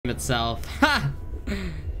itself. Ha!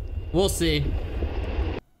 We'll see.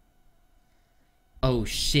 Oh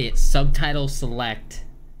shit, subtitle select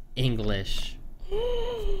English.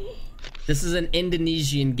 This is an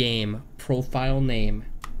Indonesian game. Profile name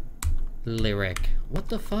Lirik. What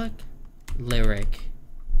the fuck? Lirik.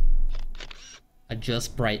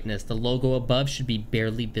 Adjust brightness. The logo above should be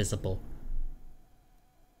barely visible.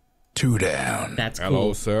 2 down. That's cool.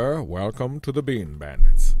 Hello, sir. Welcome to the Bean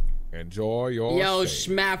Bandits. Enjoy your Yo,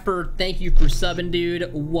 stay. Schmapper, thank you for subbing, dude.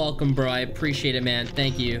 Welcome, bro. I appreciate it, man.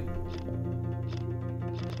 Thank you.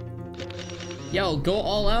 Yo, go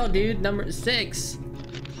all out, dude. Number 6.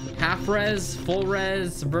 Half res, full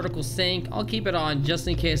res, vertical sync. I'll keep it on just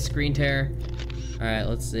in case screen tear. All right,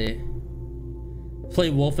 let's see. Play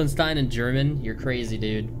Wolfenstein in German? You're crazy,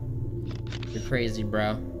 dude. You're crazy,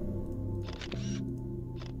 bro.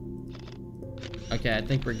 Okay, I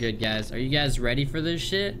think we're good, guys. Are you guys ready for this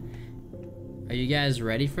shit? Are you guys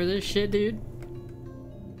ready for this shit, dude?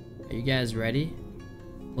 Are you guys ready?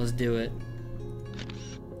 Let's do it.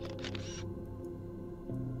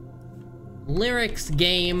 Lyrics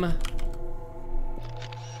game.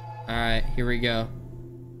 Alright, here we go.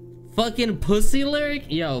 Fucking pussy lyric?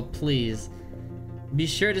 Yo, please. Be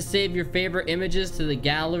sure to save your favorite images to the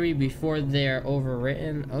gallery before they're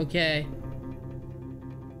overwritten. Okay.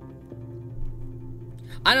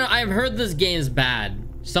 I don't know, I've heard this game's bad.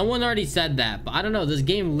 Someone already said that, but I don't know. This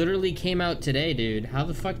game literally came out today, dude. How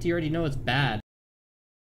the fuck do you already know it's bad?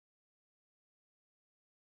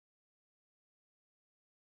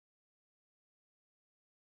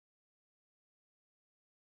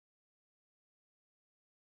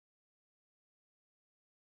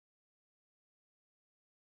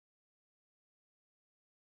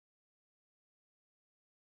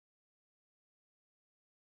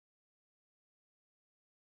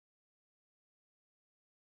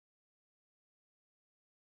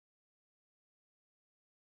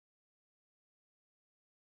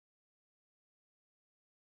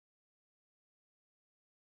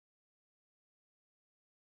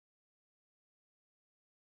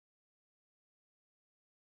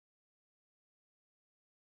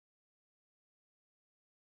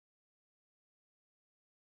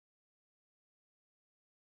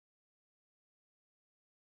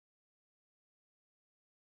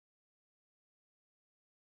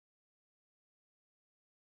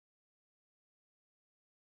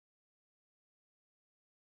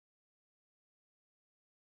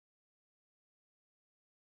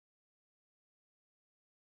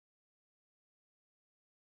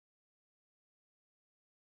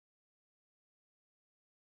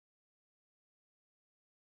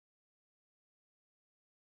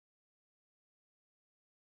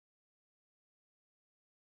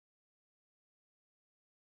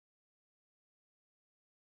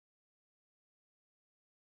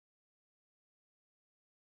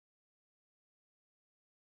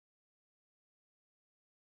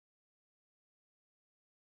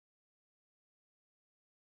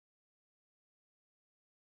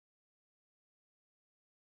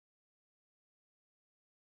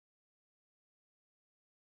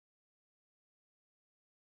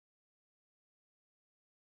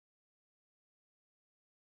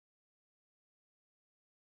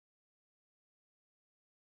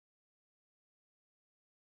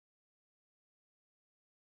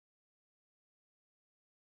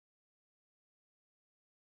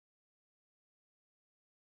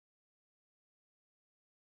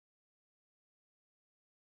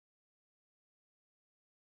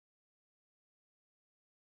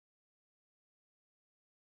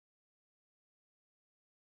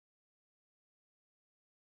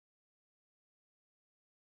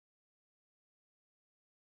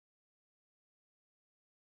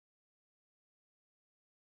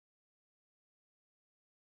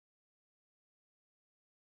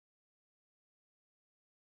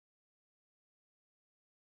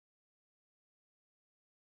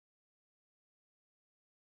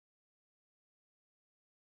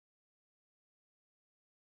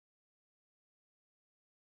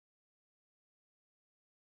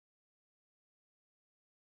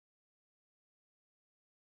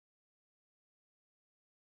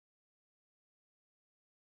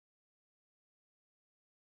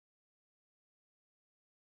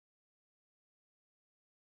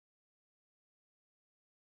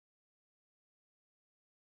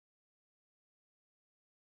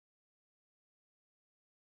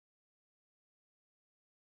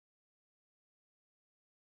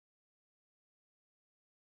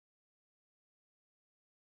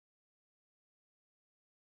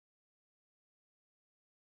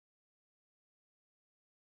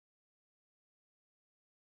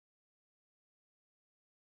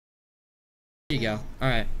 you go. All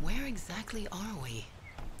right. Where exactly are we?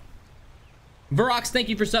 Verox, thank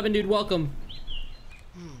you for subbing, dude. Welcome.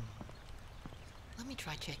 Let me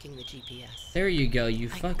try checking the GPS. There you go, you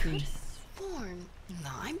I fucking... could have sworn... No,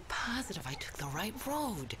 I'm positive I took the right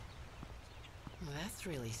road. Well, that's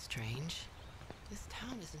really strange. This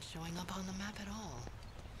town isn't showing up on the map at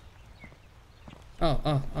all.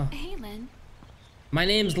 Oh. Hey, Lynn. My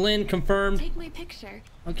name's Lynn, confirmed. Take my picture.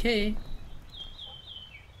 Okay.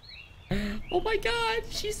 Oh my god,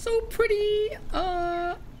 she's so pretty.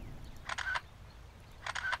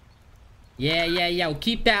 Yeah, yo,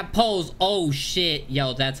 keep that pose. Oh shit,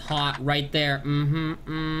 yo, that's hot right there.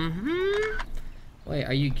 Wait,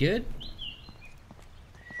 are you good?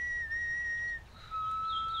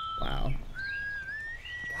 Wow.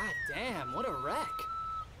 God damn, what a wreck.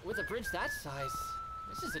 With a bridge that size,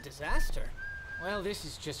 this is a disaster. Well, this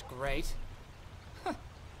is just great. Huh.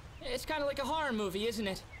 It's kind of like a horror movie, isn't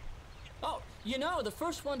it? Oh, you know, the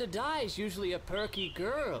first one to die is usually a perky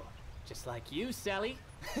girl. Just like you, Sally.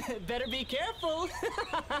 Better be careful.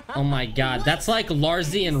 Oh my god, that's like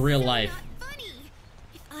Larzy in real life. Not funny.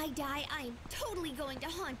 If I die, I'm totally going to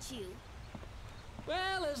haunt you.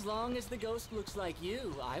 Well, as long as the ghost looks like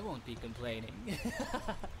you, I won't be complaining. As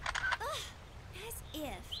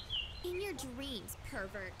if. In your dreams,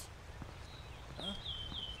 pervert. Huh?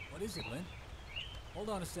 What is it, Lynn? Hold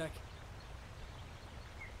on a sec.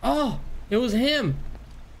 Oh, it was him.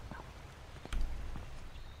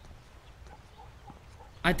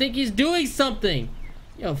 I think he's doing something.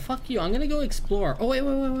 Yo, fuck you. I'm gonna go explore. Oh, wait.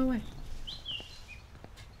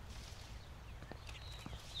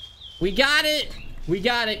 We got it. We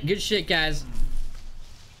got it. Good shit, guys.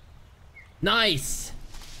 Nice.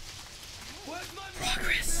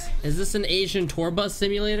 Progress. Is this an Asian tour bus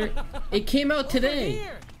simulator? It came out today.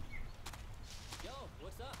 Yo,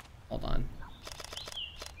 what's up? Hold on.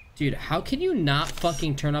 Dude, how can you not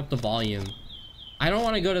fucking turn up the volume? I don't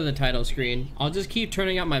want to go to the title screen. I'll just keep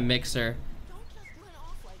turning up my mixer. Don't just run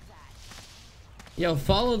off like that. Yo,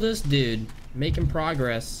 follow this dude. Making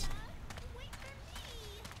progress.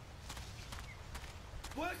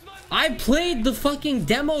 I played the fucking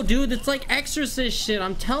demo, dude. It's like Exorcist shit.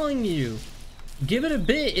 I'm telling you. Give it a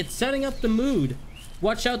bit. It's setting up the mood.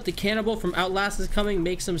 Watch out. The cannibal from Outlast is coming.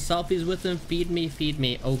 Make some selfies with him. Feed me. Feed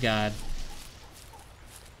me. Oh, God.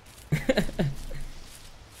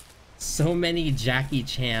 So many Jackie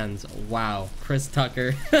Chans. Wow. Chris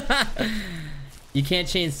Tucker. You can't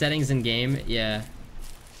change settings in game. Yeah.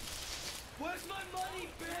 Where's my money,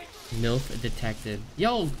 bitch? MILF detected.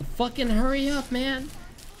 Yo, fucking hurry up, man.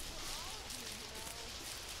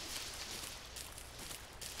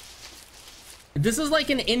 This is like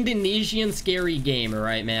an Indonesian scary game,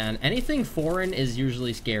 alright, man? Anything foreign is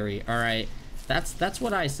usually scary, alright? That's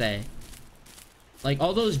what I say. Like,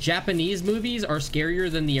 all those Japanese movies are scarier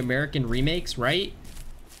than the American remakes, right?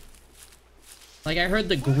 Like, I heard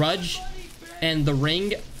The Grudge and The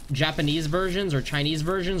Ring Japanese versions or Chinese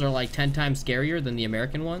versions are like 10 times scarier than the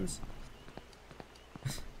American ones.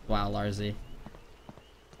 Wow, Larzy.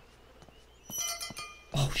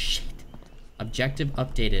 Oh, shit. Objective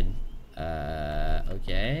updated.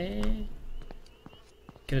 Okay.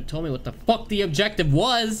 Could have told me what the fuck the objective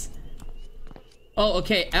was. Oh,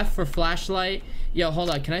 okay. F for flashlight. Yo, hold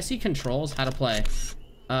on. Can I see controls? How to play?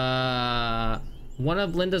 One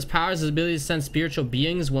of Linda's powers is the ability to sense spiritual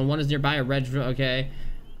beings when one is nearby a red. Okay.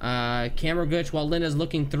 Camera glitch. While Linda's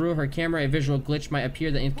looking through her camera, a visual glitch might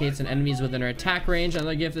appear that indicates an enemy is within her attack range.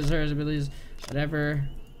 Another gift is her abilities. Whatever.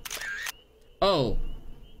 Oh.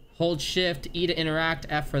 Hold shift, E to interact,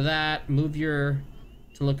 F for that. Move your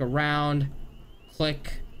to look around.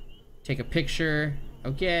 Click. Take a picture.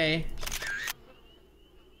 Okay.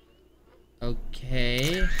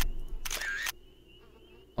 Okay.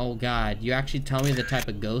 Oh god, you actually tell me the type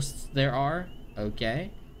of ghosts there are?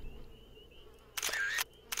 Okay.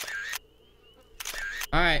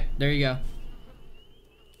 Alright, there you go.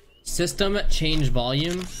 System change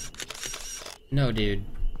volume. No, dude.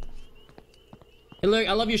 Hey, look,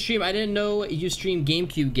 I love your stream. I didn't know you stream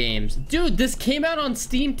GameCube games. Dude, this came out on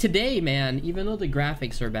Steam today, man. Even though the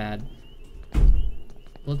graphics are bad.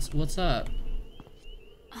 What's up?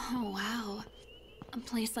 Oh, wow. A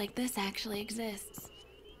place like this actually exists.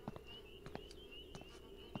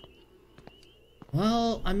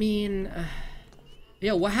 Well, I mean...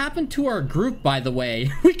 yeah, what happened to our group, by the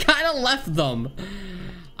way? We kind of left them.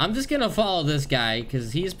 I'm just gonna follow this guy,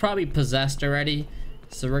 because he's probably possessed already.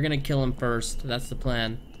 So we're gonna kill him first. That's the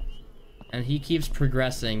plan. And he keeps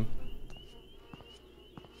progressing.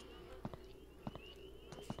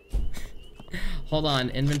 Hold on.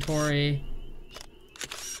 Inventory.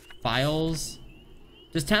 Files.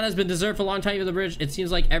 This town has been deserted for a long time over the bridge. It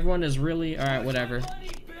seems like everyone is really... Alright, whatever.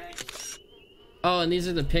 Oh, and these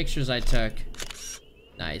are the pictures I took.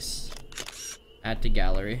 Nice. At the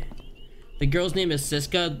gallery. The girl's name is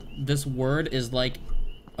Siska. This word is like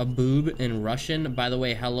a boob in Russian. By the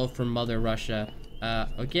way, hello from Mother Russia.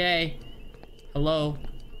 Okay. Hello.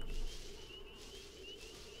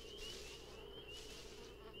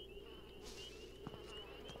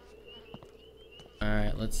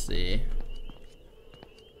 Alright, let's see.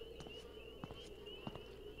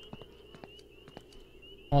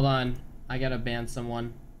 Hold on. I gotta ban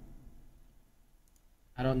someone.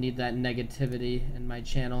 I don't need that negativity in my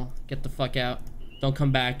channel. Get the fuck out. Don't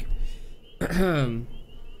come back.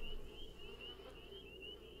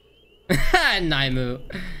 Naimu.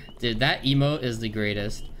 Dude, that emote is the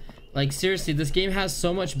greatest. Like, seriously, this game has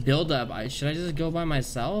so much build-up. Should I just go by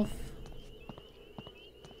myself?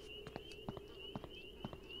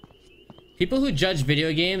 People who judge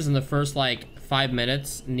video games in the first, like, 5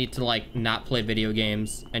 minutes need to, like, not play video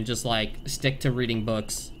games and just, like, stick to reading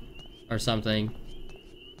books or something.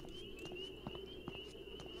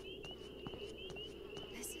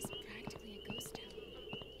 This is practically a ghost town.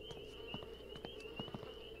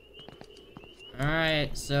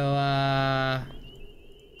 Alright, so,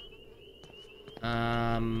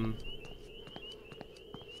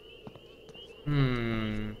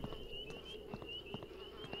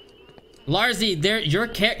 Larzy,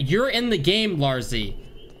 you're in the game, Larzy.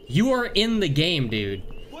 You are in the game, dude.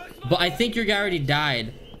 But I think your guy already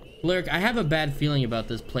died. Lirik, I have a bad feeling about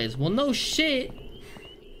this place. Well, no shit.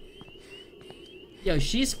 Yo,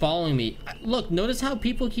 she's following me. Look, notice how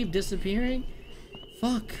people keep disappearing?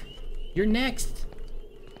 Fuck. You're next.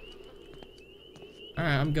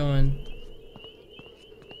 Alright, I'm going.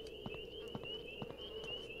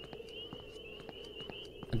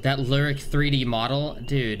 That Lirik 3D model,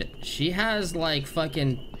 dude, she has like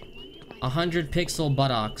fucking 100 pixel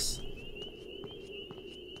buttocks.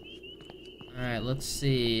 Alright, let's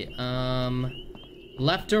see.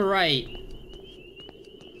 Left or right?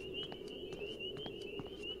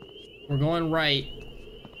 We're going right.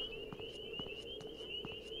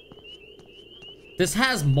 This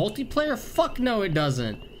has multiplayer? Fuck no, it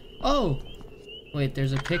doesn't. Oh, wait,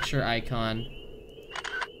 there's a picture icon.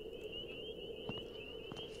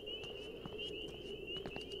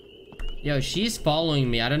 Yo, she's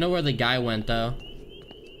following me. I don't know where the guy went, though.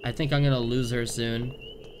 I think I'm gonna lose her soon.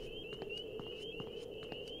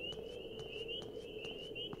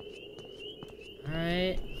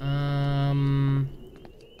 Alright,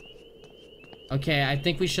 okay, I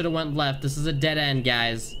think we should have went left. This is a dead end,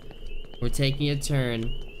 guys. We're taking a turn.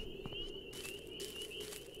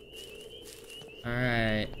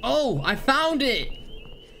 Alright. Oh, I found it!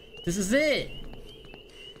 This is it!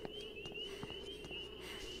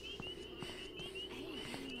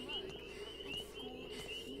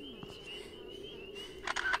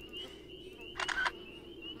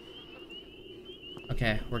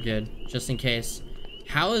 Okay, we're good. Just in case.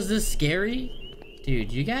 How is this scary?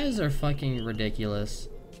 Dude, you guys are fucking ridiculous.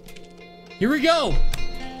 Here we go!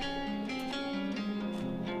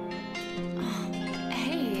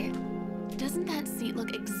 Hey, doesn't that seat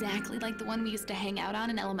look exactly like the one we used to hang out on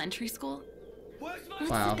in elementary school? Let's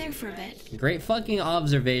Wow. sit there for a bit. Great fucking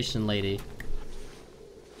observation, lady.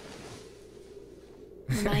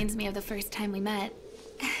 Reminds me of the first time we met.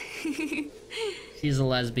 She's a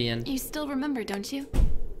lesbian. You still remember, don't you?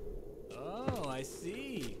 Oh, I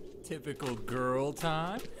see. Typical girl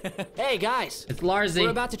time. Hey, guys. It's Larzy.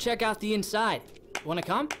 We're about to check out the inside. Wanna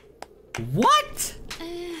come? What?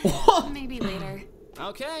 Maybe later.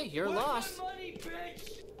 Okay, you're lost. Oh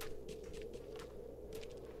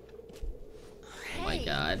my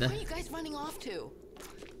god. Where are you guys running off to?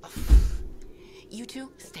 You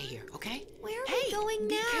two, stay here, okay? Where are Hey, we going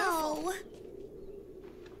be now? careful.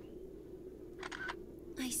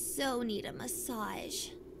 I so need a massage.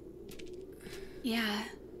 Yeah.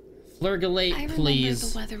 Flirgulate, I remember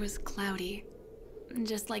please. the weather was cloudy.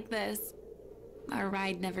 Just like this. Our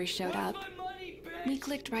ride never showed up. We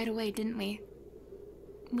clicked right away, didn't we?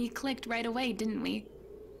 We clicked right away, didn't we?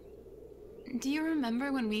 Do you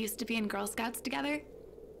remember when we used to be in Girl Scouts together?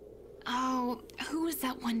 Oh, who was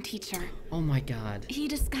that one teacher? Oh my god. He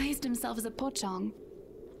disguised himself as a pochong.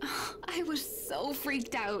 I was so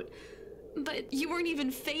freaked out. But you weren't even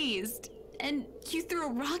phased. And you threw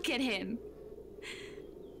a rock at him.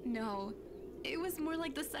 No, it was more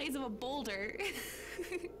like the size of a boulder.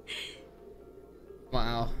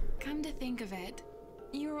 Wow. Come to think of it,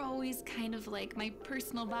 you were always kind of like my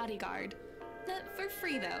personal bodyguard. For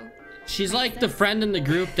free, though. She's like the friend in the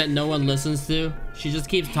group that no one listens to. She just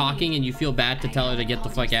keeps talking and you feel bad to tell her to get the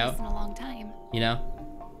fuck out. In a long time. You know?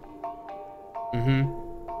 Mm-hmm.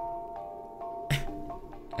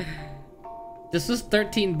 This was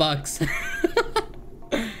 13 bucks.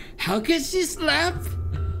 How could she slap?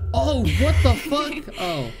 Oh, what the fuck?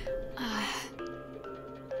 Oh.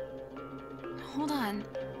 Hold on.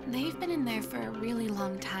 They've been in there for a really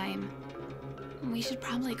long time. We should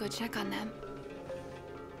probably go check on them.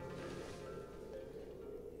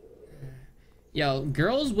 Yo,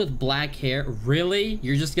 girls with black hair, really?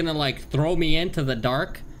 You're just gonna like throw me into the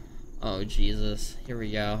dark? Oh, Jesus. Here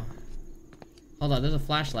we go. Hold on, there's a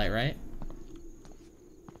flashlight, right?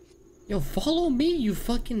 Yo, follow me, you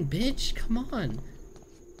fucking bitch. Come on.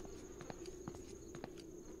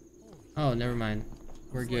 Oh, never mind.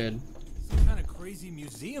 We're good. Some kind of crazy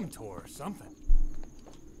museum tour or something.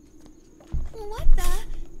 What the?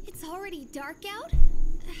 It's already dark out?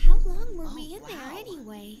 How long were we in there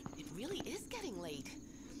anyway? It really is getting late.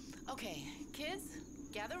 Okay, kids,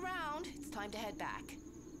 gather round. It's time to head back.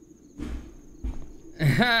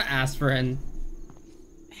 Aspirin.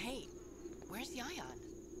 Hey, where's Yayan?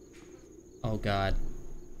 Oh, God.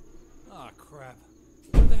 Ah, crap.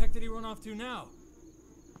 Where the heck did he run off to now?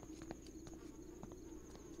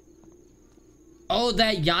 Oh,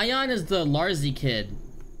 that Yayan is the Larzi kid.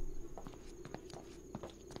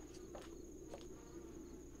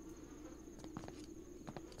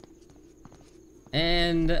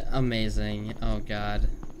 And amazing. Oh, God.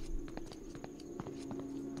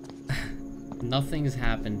 Nothing's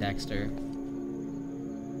happened, Dexter.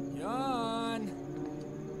 Yan!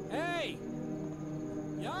 Hey!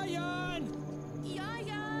 Yayan!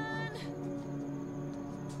 Yayan!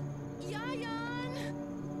 Yayan!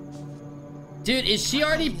 Dude, is she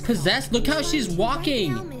already possessed? Look how she's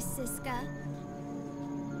walking. Right now, Miss Siska.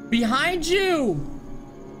 Behind you!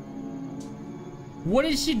 What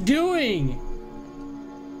is she doing?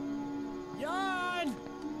 Yan!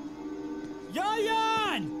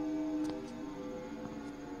 Yayan!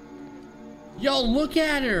 Yo, look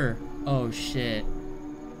at her! Oh, shit.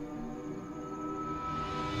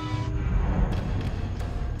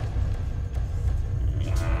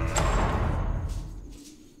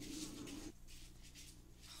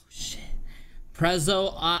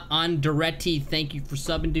 Prezzo on Duretti, thank you for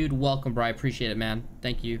subbing, dude. Welcome, bro. I appreciate it, man.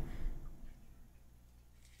 Thank you.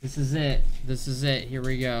 This is it. This is it. Here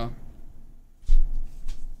we go.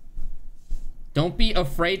 Don't be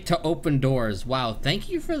afraid to open doors. Wow, thank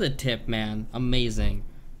you for the tip, man. Amazing.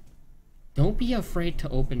 Don't be afraid to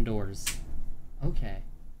open doors. Okay.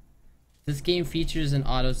 This game features an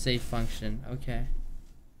autosave function. Okay.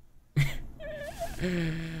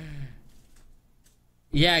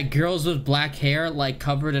 Yeah, girls with black hair, like,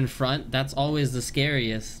 covered in front, that's always the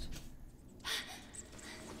scariest.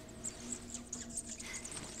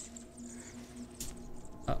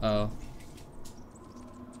 Uh-oh.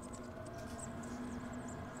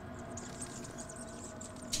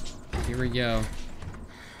 Here we go.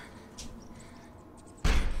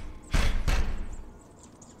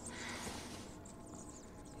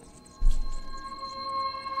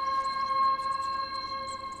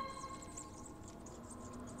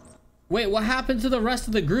 Wait, what happened to the rest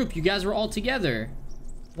of the group? You guys were all together.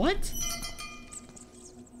 What?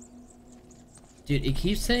 Dude, it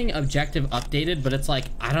keeps saying objective updated, but it's like,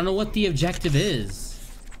 I don't know what the objective is.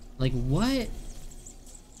 Like, what?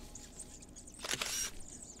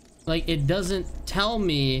 Like, it doesn't tell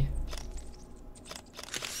me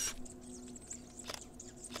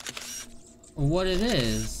what it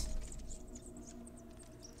is.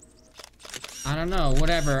 I don't know,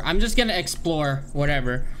 whatever. I'm just gonna explore,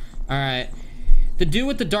 whatever. Alright. The dude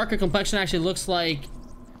with the darker complexion actually looks like...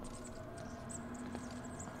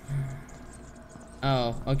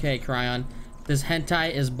 Oh, okay, Cryon. This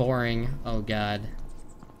hentai is boring. Oh, God.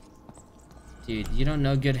 Dude, you don't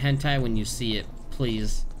know good hentai when you see it.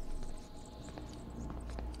 Please.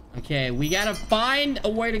 Okay, we gotta find a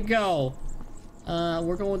way to go.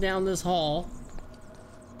 We're going down this hall.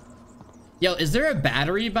 Yo, is there a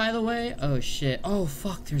battery, by the way? Oh, shit. Oh,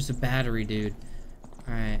 fuck, there's a battery, dude.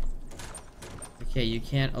 Alright. Okay, you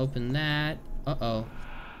can't open that. Uh-oh.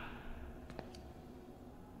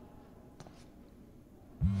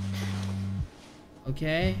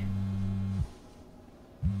 Okay.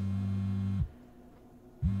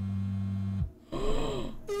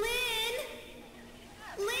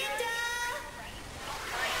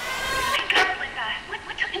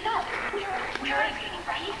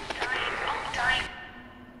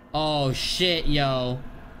 Oh shit, yo.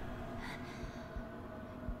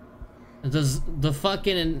 The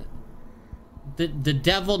fucking the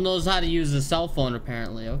devil knows how to use a cell phone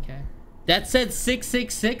apparently. Okay. That said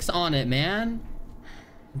 666 on it, man.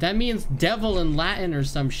 That means devil in Latin or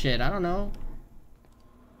some shit. I don't know.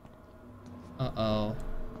 Uh-oh.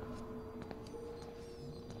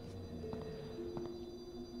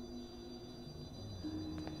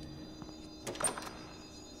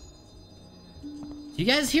 Do you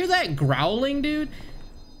guys hear that growling, dude?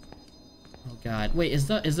 Oh god. Wait, is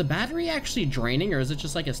the battery actually draining, or is it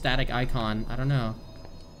just like a static icon? I don't know.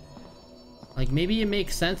 Like, maybe it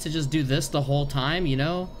makes sense to just do this the whole time, you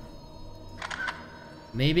know?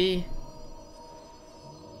 Maybe.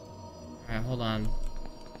 Alright, hold on.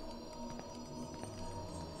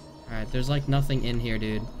 Alright, there's like nothing in here,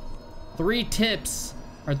 dude. 3 tips.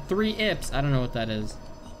 Or 3 ips. I don't know what that is.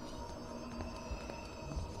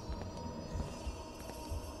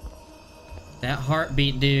 That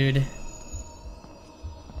heartbeat, dude.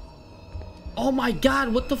 Oh my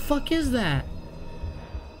god, what the fuck is that?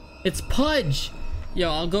 It's Pudge.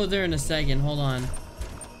 Yo, I'll go there in a second. Hold on.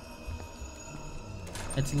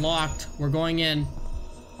 It's locked. We're going in.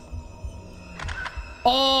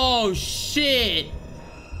 Oh, shit.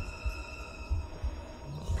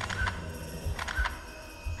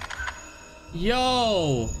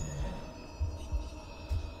 Yo.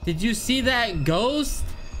 Did you see that ghost?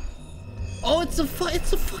 Oh, it's a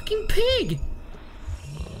fucking pig.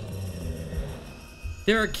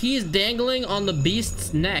 There are keys dangling on the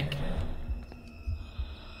beast's neck.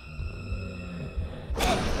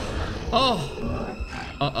 Oh.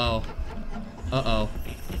 Uh-oh. Uh-oh.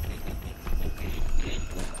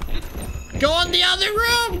 Go in the other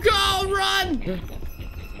room! Go! Run!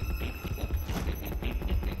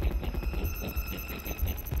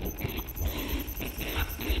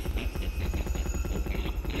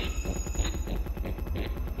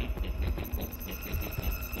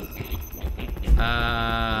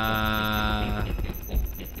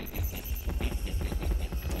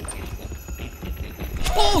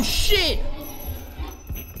 Oh shit!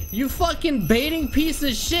 You fucking baiting piece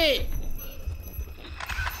of shit!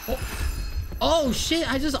 Oh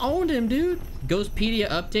shit, I just owned him, dude. Ghostpedia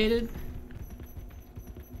updated.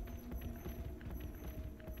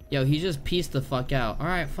 Yo, he just pieced the fuck out.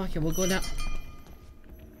 Alright, fuck it, we'll go down.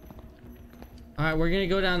 Alright, we're gonna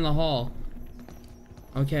go down the hall.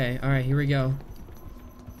 Okay, alright, here we go.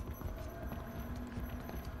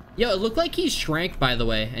 Yo, it looked like he shrank, by the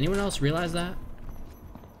way. Anyone else realize that?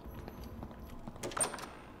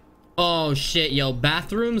 Oh shit, yo,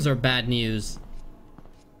 bathrooms are bad news.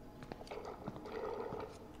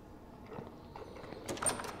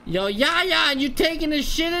 Yo, Yaya, you taking a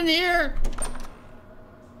shit in here?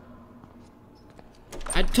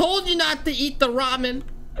 I told you not to eat the ramen.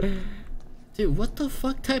 Dude, what the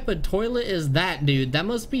fuck type of toilet is that, dude? That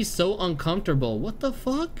must be so uncomfortable. What the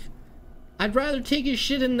fuck? I'd rather take a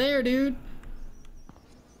shit in there, dude.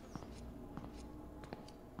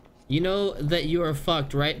 You know that you are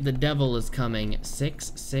fucked, right? The devil is coming.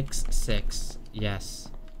 666. Yes.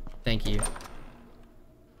 Thank you.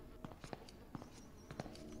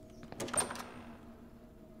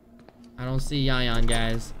 I don't see Yayan,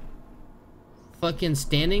 guys. Fucking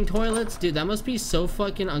standing toilets? Dude, that must be so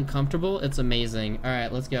fucking uncomfortable. It's amazing.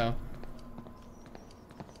 Alright, let's go.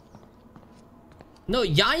 No,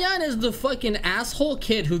 Yayan is the fucking asshole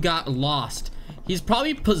kid who got lost. He's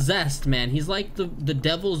probably possessed, man. He's like the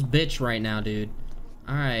devil's bitch right now, dude.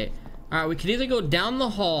 Alright. Alright, we could either go down the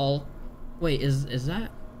hall. Wait, is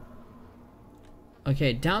that?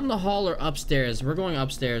 Okay, down the hall or upstairs? We're going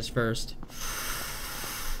upstairs first.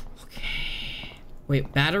 Okay.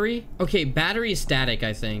 Wait, battery? Okay, battery static,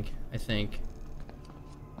 I think.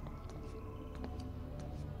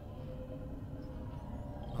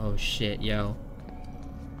 Oh shit, yo.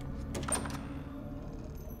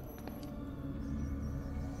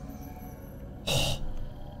 Oh,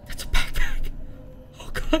 that's a backpack.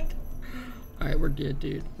 Oh god. Alright, we're good,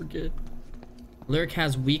 dude. We're good. Lirik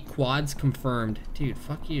has weak quads confirmed. Dude,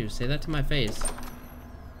 fuck you. Say that to my face.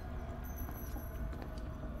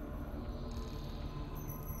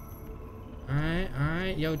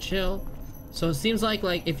 Alright, yo, chill. So it seems like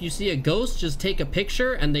if you see a ghost, just take a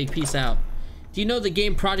picture and they peace out. Do you know the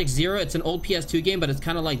game Project Zero? It's an old PS2 game, but it's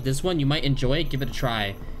kind of like this one. You might enjoy it. Give it a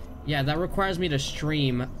try. Yeah, that requires me to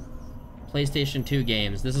stream PlayStation 2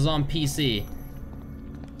 games. This is on PC.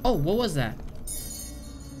 Oh, what was that?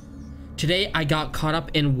 Today, I got caught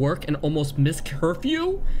up in work and almost missed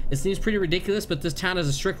curfew. It seems pretty ridiculous, but this town has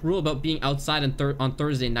a strict rule about being outside on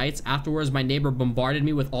Thursday nights. Afterwards, my neighbor bombarded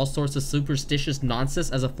me with all sorts of superstitious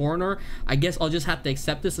nonsense. As a foreigner, I guess I'll just have to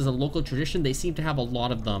accept this as a local tradition. They seem to have a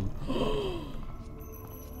lot of them.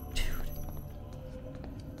 Dude.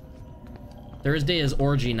 Thursday is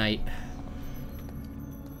orgy night.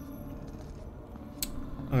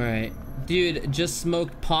 Alright. Dude, just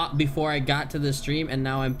smoked pot before I got to the stream and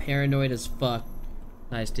now I'm paranoid as fuck.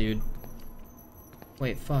 Nice, dude.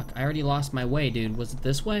 Wait, fuck. I already lost my way, dude. Was it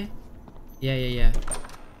this way? Yeah.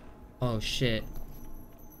 Oh, shit.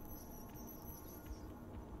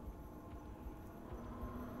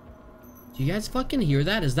 Do you guys fucking hear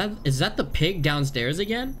that? Is that the pig downstairs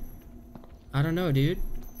again? I don't know, dude.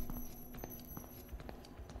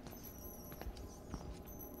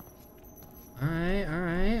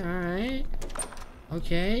 Alright.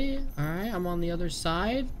 Okay, alright, I'm on the other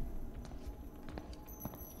side.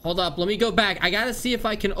 Hold up, let me go back. I gotta see if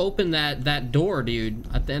I can open that door, dude,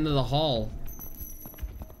 at the end of the hall.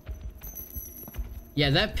 Yeah,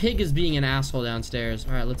 that pig is being an asshole downstairs.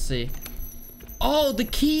 Alright, let's see. Oh, the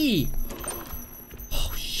key!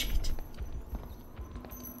 Oh, shit.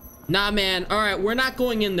 Nah, man. Alright, we're not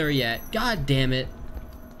going in there yet. God damn it.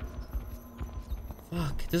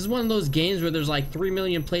 Fuck. This is one of those games where there's like 3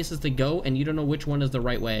 million places to go and you don't know which one is the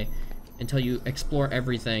right way until you explore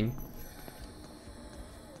everything.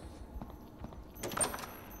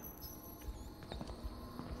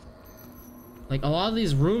 Like, a lot of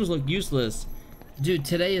these rooms look useless. Dude,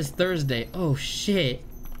 today is Thursday. Oh, shit.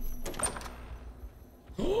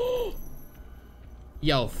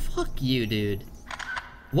 Yo, fuck you, dude.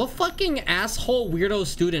 What fucking asshole weirdo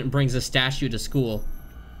student brings a statue to school?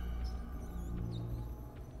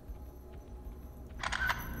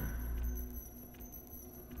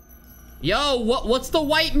 Yo, what's the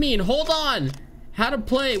white mean? Hold on. How to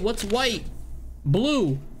play? What's white?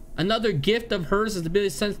 Blue. Another gift of hers is the ability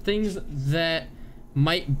to sense things that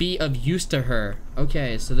might be of use to her.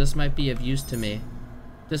 Okay, so this might be of use to me.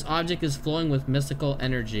 This object is flowing with mystical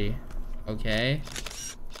energy. Okay.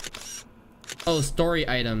 Oh, story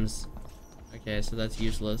items. Okay, so that's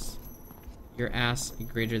useless. Your ass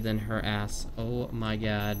greater than her ass. Oh my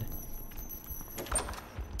god.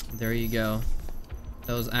 There you go.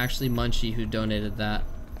 That was actually Munchie who donated that.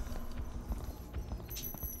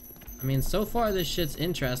 I mean, so far this shit's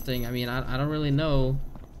interesting. I mean, I don't really know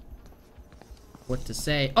what to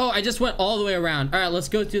say. Oh, I just went all the way around. All right, let's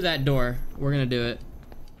go through that door. We're gonna do it.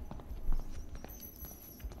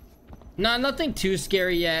 Nah, nothing too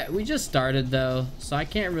scary yet. We just started though, so I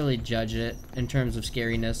can't really judge it in terms of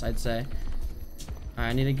scariness, I'd say. All right,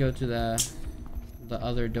 I need to go to the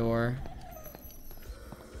other door.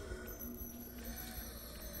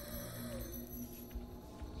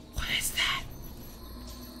 What is that?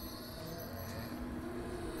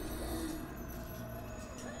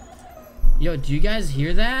 Yo, do you guys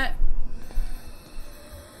hear that?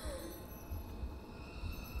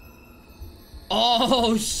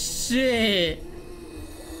 Oh shit!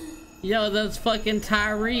 Yo, that's fucking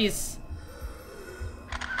Tyrese.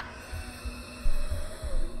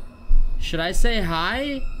 Should I say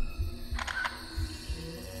hi?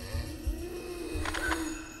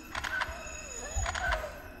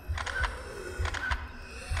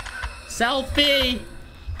 Selfie!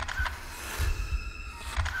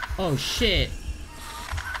 Oh shit.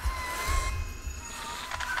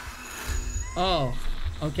 Oh,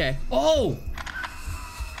 okay. Oh!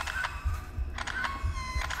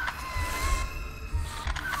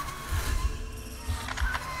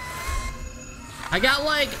 I got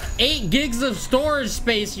like 8 gigs of storage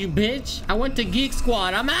space, you bitch. I went to Geek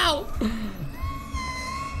Squad. I'm out.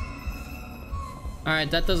 All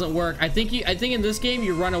right, that doesn't work. I think in this game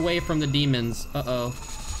you run away from the demons. Uh-oh.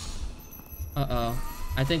 Uh-oh.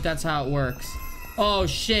 I think that's how it works. Oh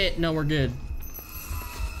shit. No, we're good.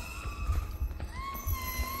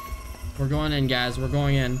 We're going in, guys. We're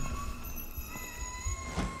going in.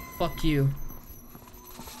 Fuck you.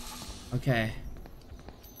 Okay.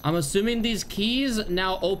 I'm assuming these keys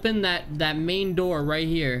now open that main door right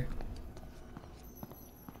here.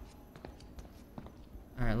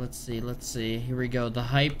 All right, let's see. Here we go. The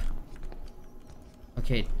hype.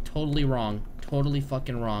 Okay, totally wrong. Totally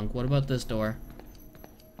fucking wrong. What about this door?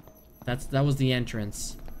 That was the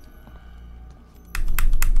entrance.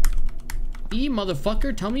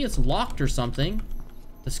 Motherfucker, tell me it's locked or something.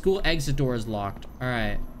 The school exit door is locked. All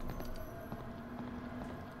right.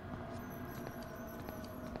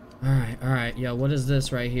 All right. Yo, what is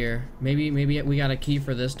this right here? Maybe we got a key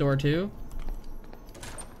for this door too?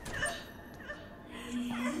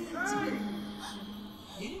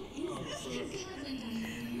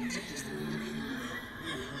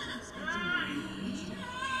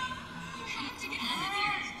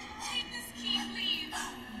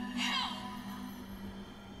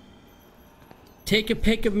 Take a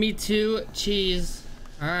pic of me too, cheese.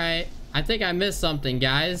 All right. I think I missed something,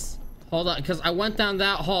 guys. Hold on, because I went down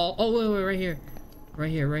that hall. Oh, wait, right here.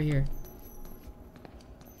 Right here.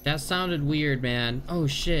 That sounded weird, man. Oh,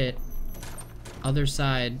 shit. Other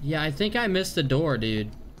side. Yeah, I think I missed the door,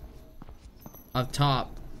 dude. Up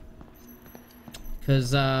top.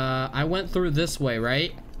 Cause I went through this way,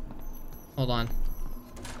 right? Hold on.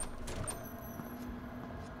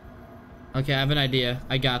 Okay, I have an idea.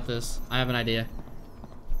 I got this. I have an idea.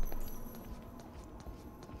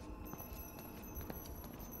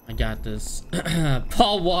 I got this.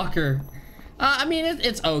 Paul Walker. I mean,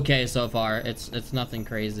 it's okay so far. It's nothing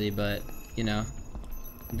crazy, but you know,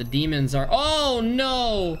 the demons are. Oh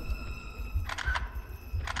no!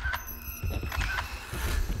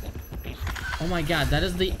 Oh my god, that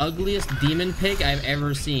is the ugliest demon pig I've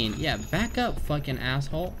ever seen. Yeah, back up, fucking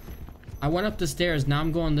asshole. I went up the stairs. Now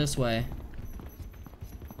I'm going this way.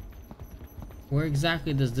 Where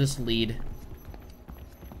exactly does this lead?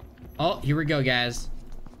 Oh, here we go, guys.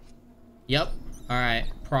 Yep. All right.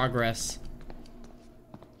 Progress.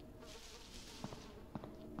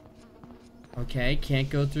 Okay, can't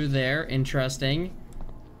go through there. Interesting.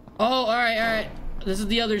 Oh, all right, all right. This is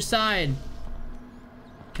the other side.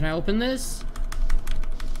 Can I open this?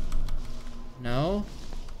 No.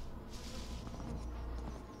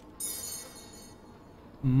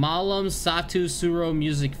 Malam Satu Suro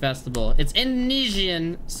Music Festival. It's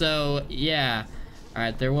Indonesian, so yeah. All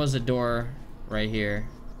right, there was a door right here.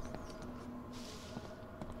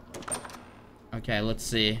 Okay, let's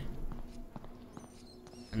see.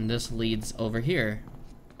 And this leads over here.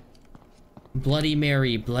 Bloody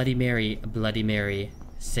Mary, Bloody Mary, Bloody Mary.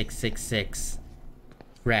 666.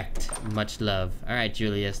 Wrecked. Much love. All right,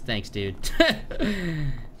 Julius. Thanks, dude.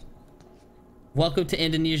 Welcome to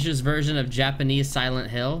Indonesia's version of Japanese Silent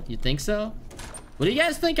Hill. You think so? What do you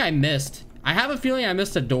guys think I missed? I have a feeling I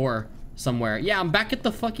missed a door somewhere. Yeah, I'm back at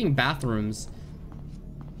the fucking bathrooms.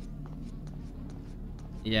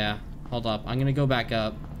 Yeah. Hold up. I'm gonna go back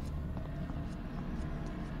up.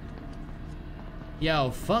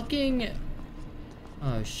 Yo, fucking...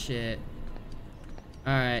 Oh, shit.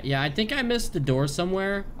 Alright, yeah, I think I missed the door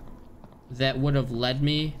somewhere that would have led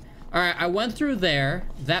me. Alright, I went through there.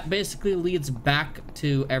 That basically leads back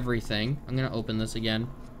to everything. I'm gonna open this again.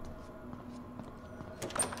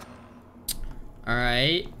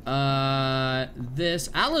 Alright, this...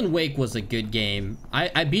 Alan Wake was a good game.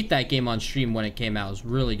 I beat that game on stream when it came out. It was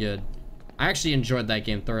really good. I actually enjoyed that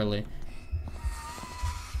game thoroughly.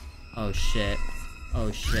 Oh, shit. Oh,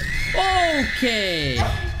 shit. Okay!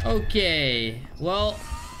 Okay. Well,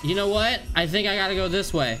 you know what? I think I gotta go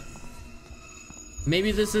this way.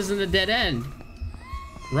 Maybe this isn't a dead end.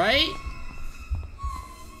 Right?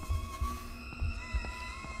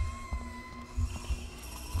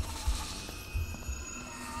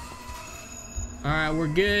 Alright, we're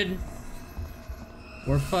good.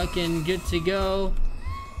 We're fucking good to go.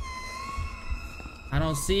 I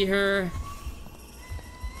don't see her.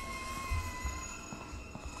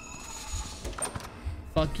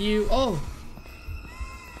 Fuck you. Oh!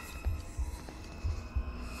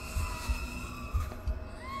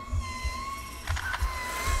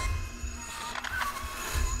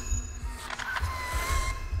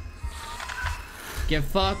 Get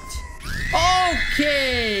fucked.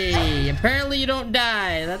 Okay! Apparently you don't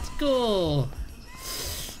die. That's cool.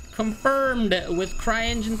 Confirmed with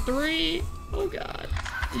CryEngine 3. Oh god.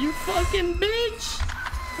 You fucking bitch!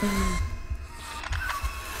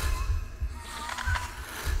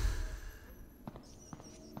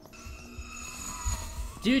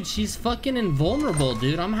 Dude, she's fucking invulnerable,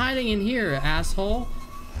 dude. I'm hiding in here, asshole.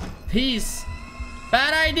 Peace.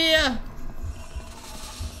 Bad idea!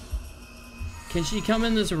 Can she come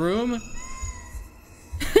in this room?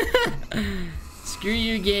 Screw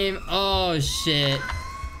you, game. Oh, shit.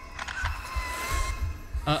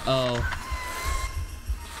 Uh-oh.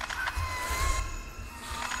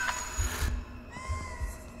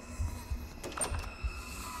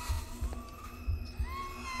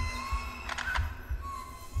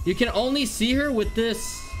 You can only see her with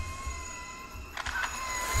this.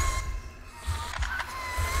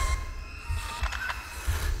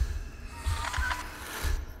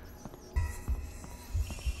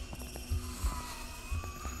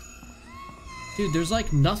 Dude, there's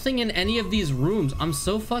like nothing in any of these rooms. I'm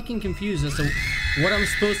so fucking confused as to what I'm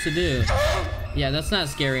supposed to do. Yeah, that's not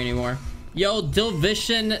scary anymore. Yo,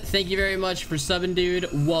 Dilvision, thank you very much for subbing, dude.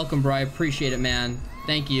 Welcome, bro. I appreciate it, man.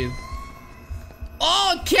 Thank you.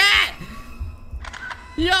 Oh, cat!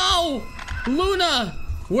 Yo! Luna!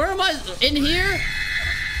 Where am I? In here?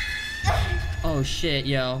 Oh, shit,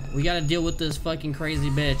 yo. We gotta deal with this fucking crazy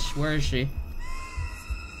bitch. Where is she?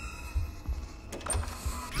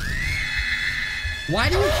 Why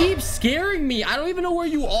do you keep scaring me? I don't even know where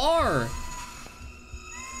you are.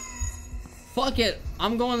 Fuck it.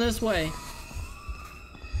 I'm going this way.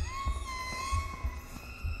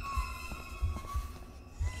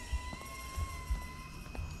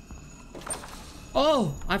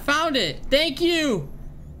 Oh, I found it. Thank you.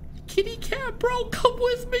 Kitty cat, bro, come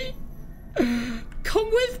with me. Come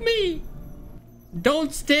with me.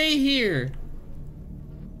 Don't stay here.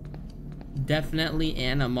 Definitely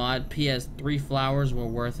Anna mod. PS 3 flowers were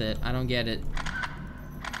worth it. I don't get it.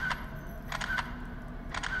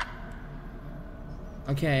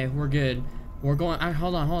 Okay, we're good. We're going.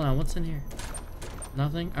 Hold on. What's in here?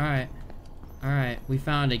 Nothing? Alright, we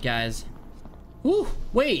found it, guys. Ooh,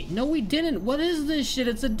 wait, no we didn't. What is this shit?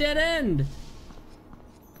 It's a dead end.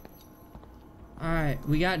 Alright,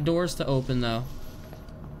 we got doors to open though.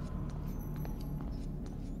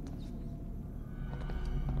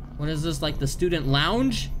 What is this, like the student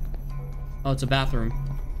lounge? Oh, it's a bathroom.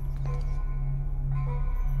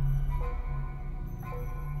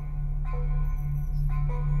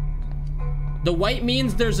 The white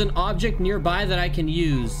means there's an object nearby that I can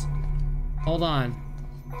use. Hold on.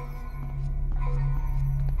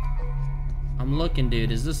 I'm looking,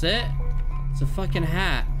 dude. Is this it? It's a fucking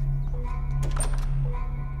hat.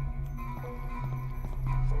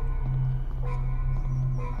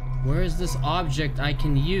 Where is this object I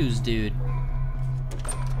can use, dude?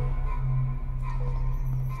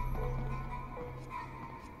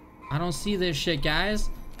 I don't see this shit, guys.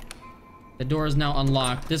 The door is now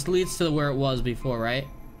unlocked. This leads to where it was before, right?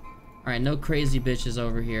 Alright, no crazy bitches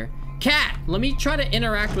over here. Cat! Let me try to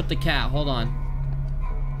interact with the cat. Hold on.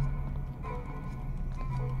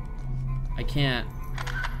 I can't.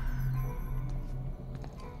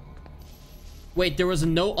 Wait, there was a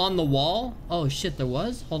note on the wall? Oh shit, there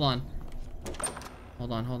was? Hold on.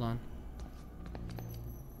 Hold on.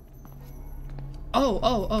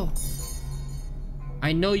 Oh.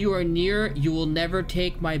 I know you are near. You will never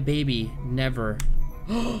take my baby. Never.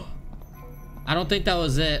 I don't think that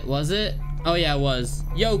was it. Was it? Oh yeah, it was.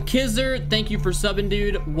 Yo, Kizzer, thank you for subbing,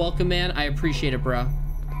 dude. Welcome, man. I appreciate it, bro.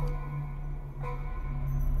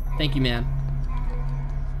 Thank you, man.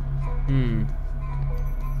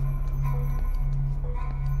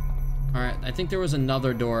 Alright, I think there was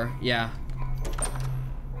another door. Yeah.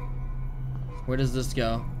 Where does this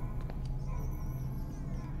go?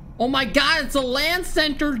 Oh my god, it's a LAN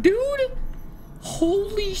center, dude!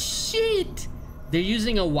 Holy shit! They're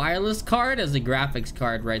using a wireless card as a graphics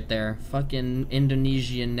card right there. Fucking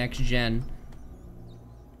Indonesian next gen.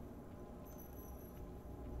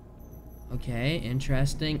 Okay,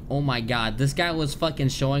 interesting. Oh my god, this guy was fucking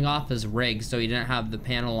showing off his rig so he didn't have the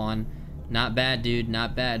panel on. Not bad, dude,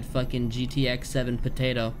 not bad. Fucking GTX 7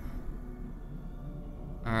 potato.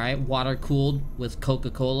 Alright, water cooled with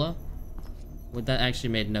Coca-Cola. Well, that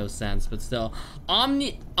actually made no sense, but still. Oh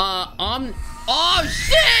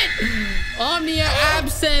shit! Omnia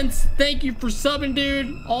Absence! Thank you for subbing,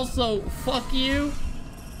 dude. Also, fuck you.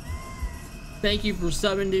 Thank you for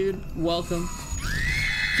subbing, dude. Welcome.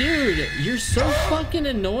 Dude, you're so fucking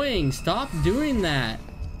annoying. Stop doing that.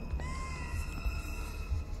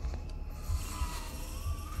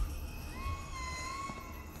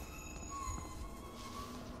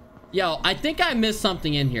 Yo, I think I missed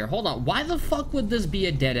something in here. Hold on. Why the fuck would this be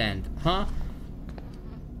a dead end? Huh?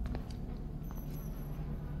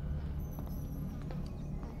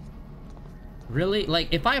 Really? Like,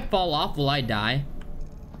 if I fall off, will I die?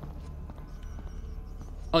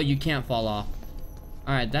 Oh, you can't fall off.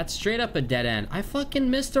 Alright, that's straight up a dead end. I fucking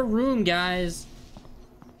missed a room, guys.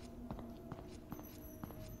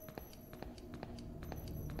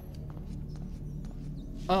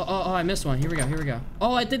 Oh, I missed one. Here we go.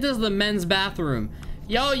 Oh, I think this is the men's bathroom.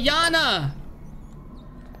 Yo, Yana!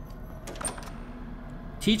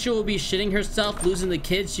 Teacher will be shitting herself, losing the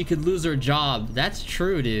kids. She could lose her job. That's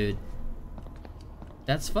true, dude.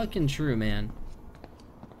 That's fucking true, man.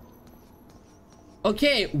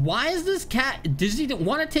 Okay, why is this cat... Does he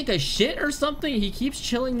want to take a shit or something? He keeps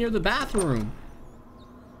chilling near the bathroom.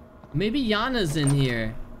 Maybe Yana's in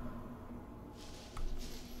here.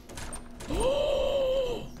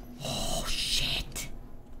 Oh, shit.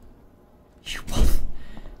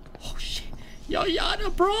 Oh, shit. Yo,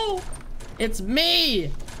 Yana, bro. It's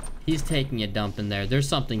me. He's taking a dump in there. There's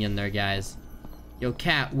something in there, guys. Yo,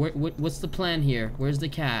 cat, what's the plan here? Where's the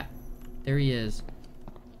cat? There he is.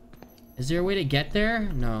 Is there a way to get there?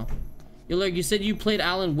 No. Yo, look, you said you played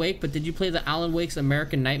Alan Wake, but did you play the Alan Wake's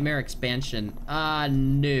American Nightmare expansion?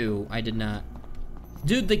 No, I did not.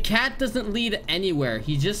 Dude, the cat doesn't lead anywhere.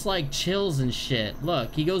 He just, like, chills and shit.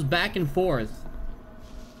 Look, he goes back and forth.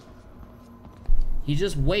 He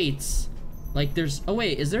just waits. Like, there's... Oh,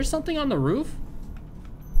 wait, is there something on the roof?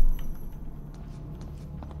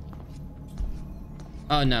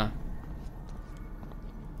 Oh, no.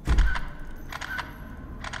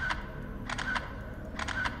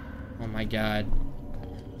 Oh my god.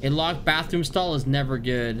 A locked bathroom stall is never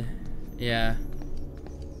good. Yeah.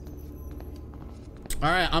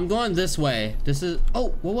 Alright, I'm going this way. This is...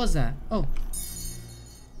 Oh, what was that? Oh.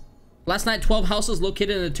 Last night, 12 houses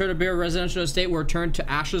located in the Turtle residential estate were turned to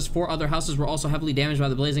ashes. 4 other houses were also heavily damaged by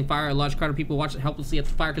the blazing fire. A large crowd of people watched helplessly as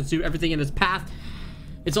the fire consumed everything in its path.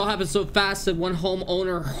 It's all happened so fast that one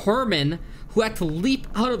homeowner, Herman, who had to leap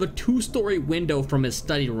out of a 2-story window from his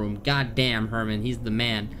study room. God damn, Herman, he's the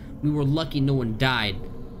man. We were lucky no one died.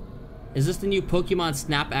 Is this the new Pokemon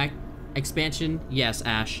Snap expansion? Yes,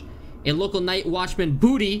 Ash. A local night watchman,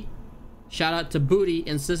 Booty, shout out to Booty,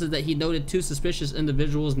 insisted that he noted 2 suspicious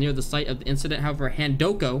individuals near the site of the incident. However,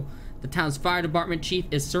 Handoko, the town's fire department chief,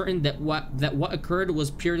 is certain that what occurred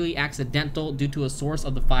was purely accidental due to a source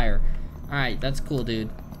of the fire. Alright, that's cool, dude.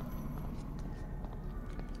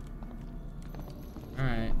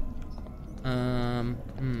 Alright.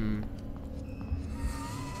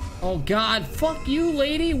 Oh God, fuck you,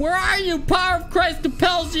 lady. Where are you? Power of Christ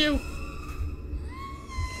compels you.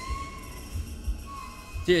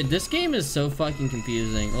 Dude, this game is so fucking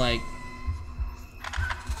confusing. Like,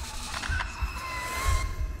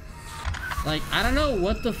 I don't know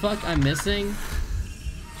what the fuck I'm missing.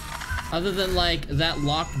 Other than, like, that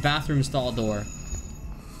locked bathroom stall door.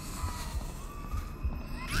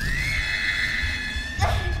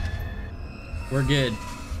 We're good.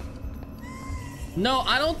 No,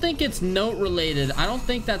 I don't think it's note related. I don't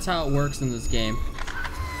think that's how it works in this game.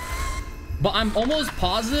 But I'm almost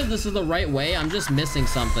positive this is the right way. I'm just missing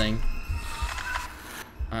something.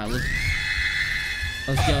 Alright,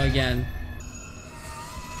 let's go again.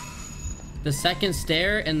 The second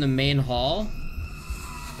stair in the main hall.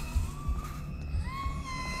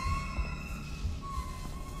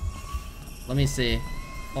 Let me see.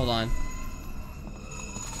 Hold on.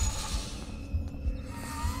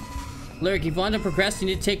 Lirik, if you want to progress, you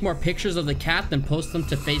need to take more pictures of the cat, then post them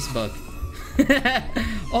to Facebook.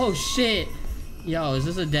 Oh shit. Yo, is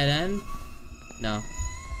this a dead end? No.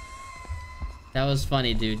 That was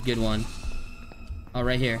funny, dude. Good one. Oh,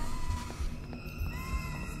 right here.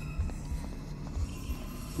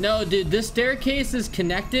 No, dude, this staircase is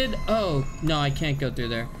connected. Oh, no, I can't go through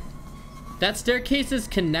there. That staircase is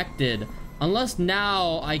connected. Unless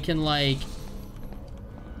now I can, like...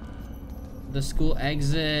 The school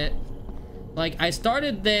exit. Like, I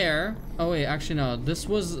started there. Oh, wait, actually, no. This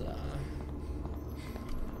was...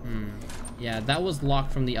 Yeah, that was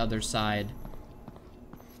locked from the other side.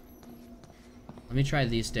 Let me try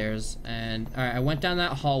these stairs. And, alright, I went down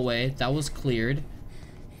that hallway. That was cleared.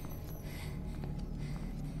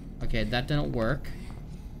 Okay, that didn't work.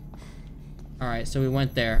 Alright, so we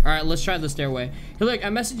went there. Alright, let's try the stairway. Hey, look, I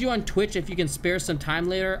messaged you on Twitch if you can spare some time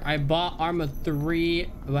later. I bought Arma 3,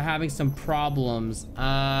 but having some problems.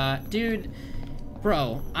 Dude,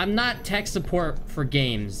 bro, I'm not tech support for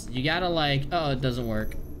games. You gotta, like, oh, it doesn't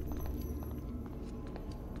work.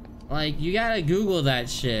 Like, you gotta Google that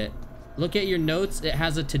shit. Look at your notes. It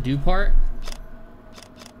has a to-do part.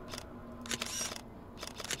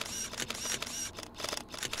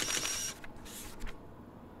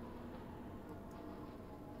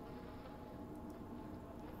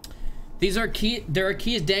 These are there are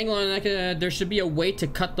keys dangling, like there should be a way to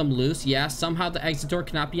cut them loose. Yeah, somehow the exit door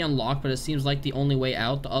cannot be unlocked, but it seems like the only way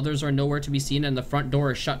out. The others are nowhere to be seen, and the front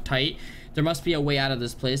door is shut tight. There must be a way out of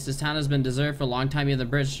this place. This town has been deserted for a long time. You have the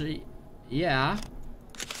bridge. Yeah.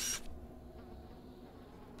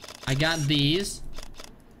 I got these.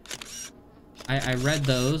 I read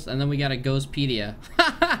those, and then we got a Ghostpedia.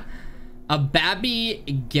 A Babby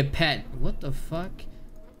Gepet. What the fuck?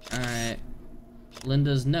 Alright.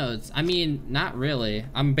 Linda's notes. I mean, not really.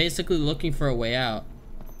 I'm basically looking for a way out.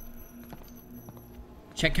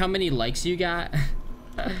 Check how many likes you got.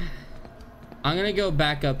 I'm gonna go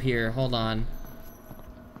back up here. Hold on.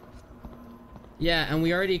 Yeah, and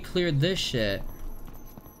we already cleared this shit.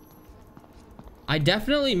 I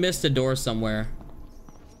definitely missed a door somewhere.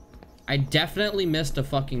 I definitely missed a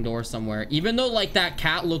fucking door somewhere. Even though, like, that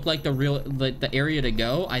cat looked like the area to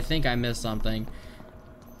go, I think I missed something.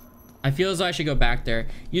 I feel as though I should go back there.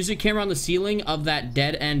 Use your camera on the ceiling of that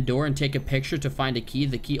dead-end door and take a picture to find a key.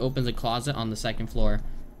 The key opens a closet on the 2nd floor.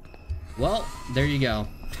 Well, there you go.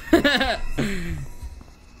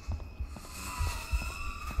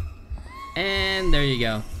 And there you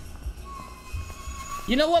go.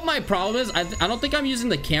 You know what my problem is? I don't think I'm using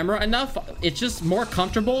the camera enough. It's just more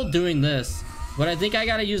comfortable doing this. But I think I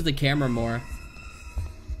gotta use the camera more.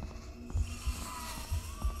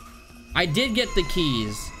 I did get the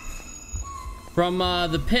keys. From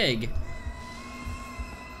the pig.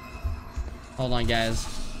 Hold on, guys.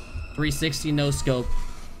 360 no scope.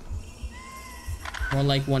 More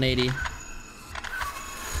like 180.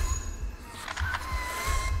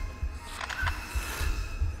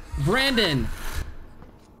 Brandon,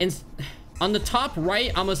 on the top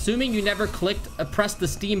right, I'm assuming you never pressed the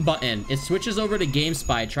Steam button. It switches over to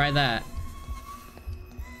GameSpy. Try that.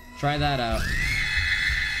 Try that out.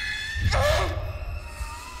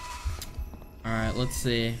 Alright, let's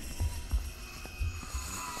see.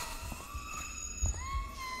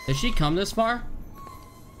 Did she come this far?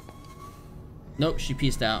 Nope, she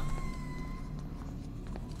pieced out.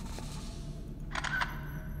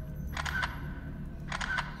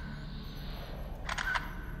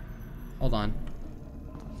 Hold on.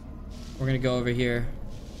 We're gonna go over here.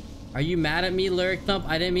 Are you mad at me, Lyric Thump?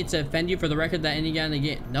 I didn't mean to offend you. For the record, that any guy in the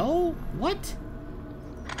game. No? What?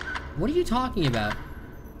 What are you talking about?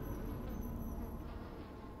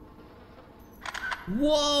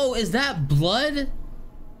 Whoa, is that blood?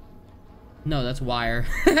 No, that's wire.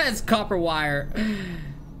 That's copper wire.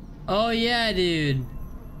 Oh yeah, dude.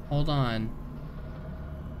 Hold on.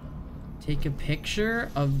 Take a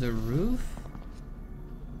picture of the roof?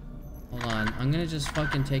 Hold on, I'm gonna just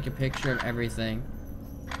fucking take a picture of everything.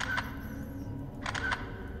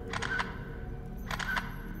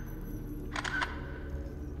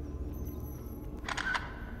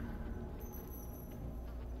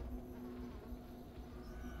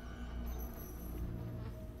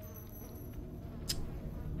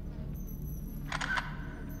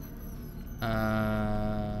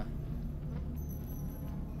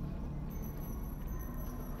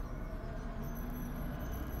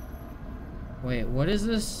 Wait, what is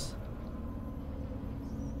this?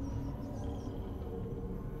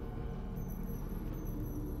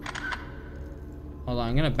 Hold on,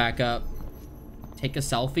 I'm gonna back up. Take a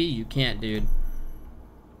selfie? You can't, dude.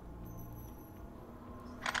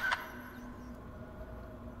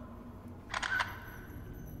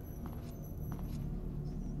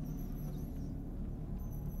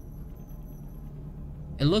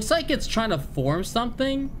 It looks like it's trying to form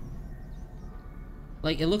something.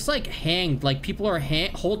 Like, it looks like hanged. Like, people are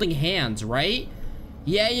holding hands, right?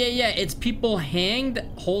 Yeah. It's people hanged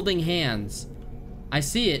holding hands. I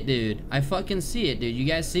see it, dude. I fucking see it, dude. You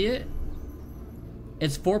guys see it?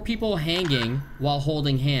 It's 4 people hanging while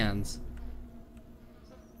holding hands.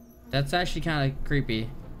 That's actually kind of creepy.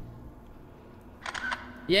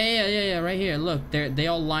 Yeah. Right here. Look, they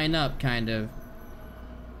all line up, kind of.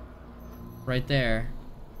 Right there.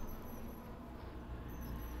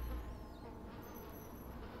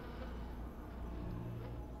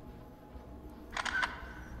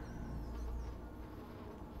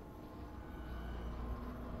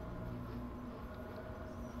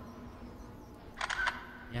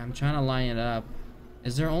 Yeah, I'm trying to line it up.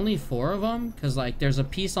 Is there only 4 of them? Because, like, there's a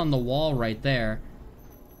piece on the wall right there.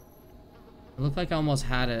 It looked like I almost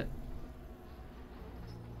had it.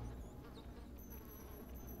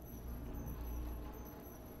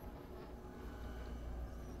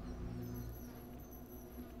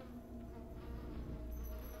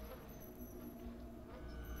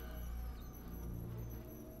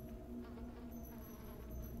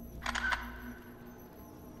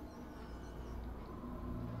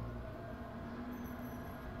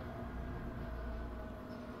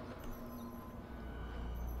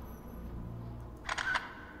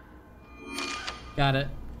 Got it.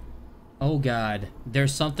 Oh god.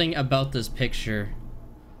 There's something about this picture.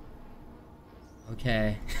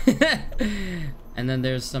 Okay. And then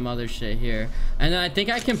there's some other shit here. And then I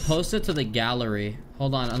think I can post it to the gallery.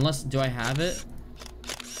 Hold on. Unless... Do I have it?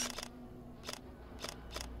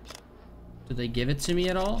 Did they give it to me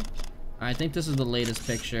at all? I think this is the latest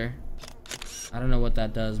picture. I don't know what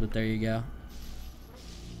that does, but there you go.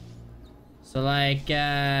 So, like,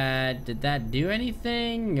 did that do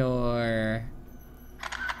anything? Or...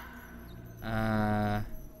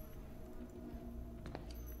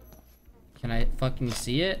 can I fucking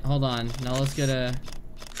see it? Hold on. Now let's go to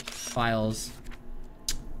files.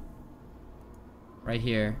 Right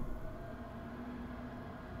here.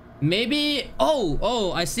 Maybe...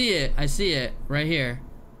 Oh, I see it. I see it. Right here.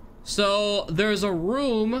 So, there's a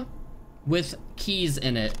room with keys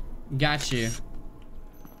in it. Got you.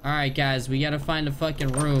 Alright, guys. We gotta find a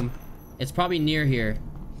fucking room. It's probably near here.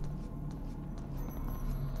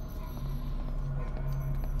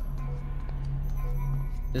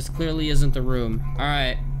 This clearly isn't the room.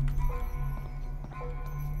 Alright.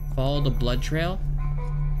 Follow the blood trail?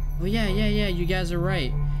 Oh, yeah. You guys are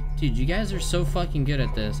right. Dude, you guys are so fucking good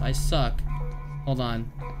at this. I suck. Hold on.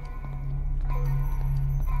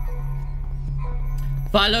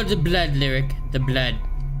 Follow the blood, Lyric. The blood.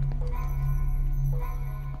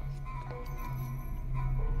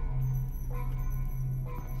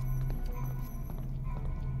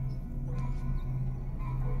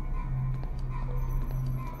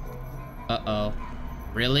 Uh-oh.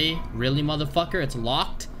 Really? Really, motherfucker? It's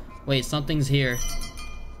locked? Wait, something's here.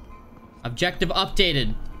 Objective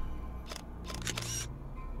updated.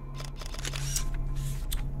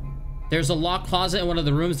 There's a locked closet in one of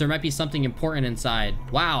the rooms. There might be something important inside.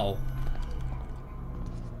 Wow.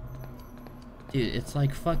 Dude, it's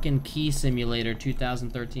like fucking Key Simulator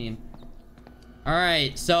 2013.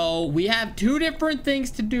 Alright, so we have 2 different things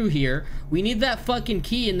to do here. We need that fucking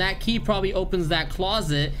key, and that key probably opens that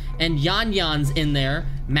closet, and Yan Yan's in there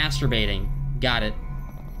masturbating. Got it.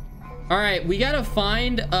 Alright, we gotta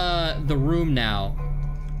find the room now.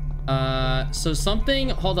 So something,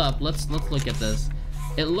 hold up, let's look at this.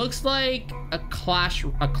 It looks like a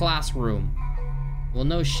classroom. Well,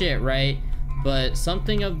 no shit, right? But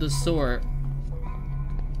something of the sort.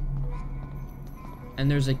 And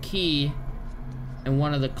there's a key in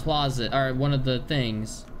one of the closet, or one of the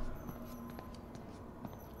things.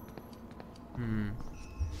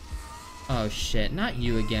 Oh shit, not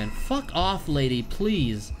you again. Fuck off, lady,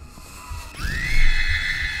 please.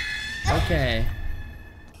 Okay.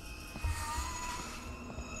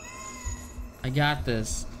 I got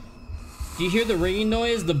this. Do you hear the ringing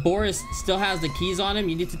noise? The Boris still has the keys on him.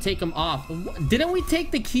 You need to take them off. Didn't we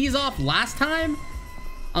take the keys off last time?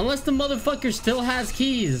 Unless the motherfucker still has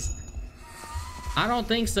keys. I don't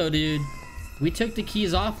think so, dude. We took the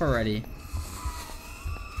keys off already.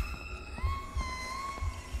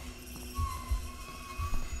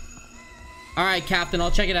 Alright, Captain,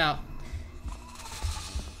 I'll check it out.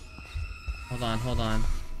 Hold on, hold on.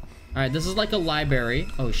 Alright, this is like a library.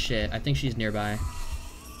 Oh shit, I think she's nearby.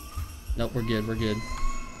 Nope, we're good, we're good.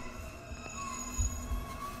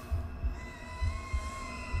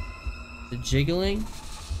 The jiggling?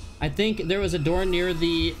 I think there was a door near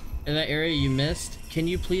that area you missed. Can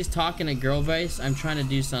you please talk in a girl voice? I'm trying to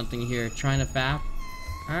do something here. Trying to fap.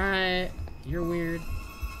 Alright, you're weird.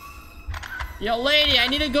 Yo, lady, I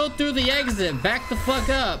need to go through the exit. Back the fuck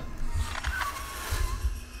up.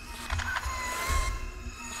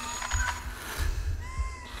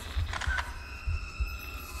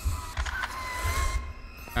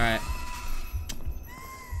 Alright.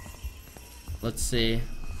 Let's see.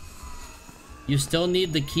 You still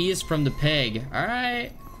need the keys from the pig.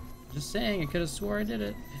 Alright. Just saying, I could have swore I did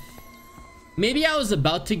it. Maybe I was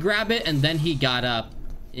about to grab it and then he got up.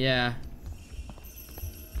 Yeah.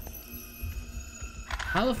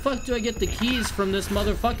 How the fuck do I get the keys from this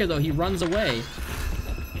motherfucker though? He runs away.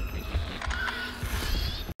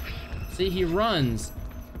 See, he runs.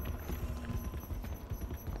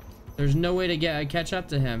 There's no way to catch up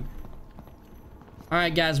to him.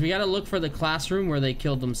 Alright guys, we gotta look for the classroom where they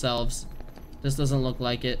killed themselves. This doesn't look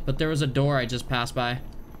like it, but there was a door I just passed by.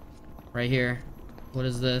 Right here. What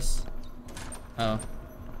is this? Oh.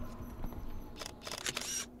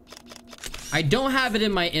 I don't have it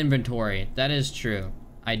in my inventory. That is true.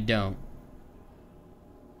 I don't.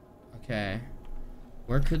 Okay.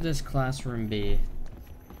 Where could this classroom be?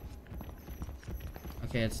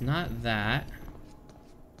 Okay, it's not that.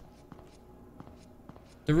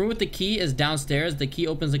 The room with the key is downstairs. The key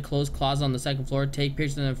opens a closed closet on the second floor. Take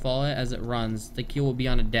pictures and then follow it as it runs. The key will be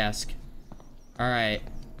on a desk. Alright.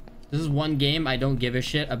 This is one game I don't give a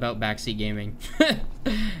shit about backseat gaming.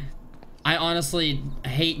 I honestly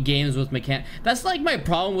hate games with mechanics. That's like my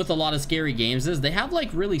problem with a lot of scary games is they have like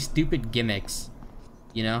really stupid gimmicks.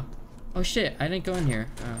 You know? Oh shit, I didn't go in here.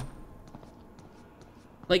 Oh.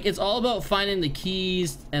 Like it's all about finding the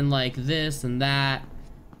keys and like this and that.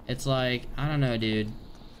 It's like, I don't know, dude.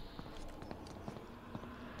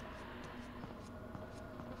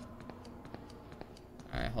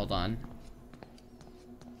 Alright, hold on.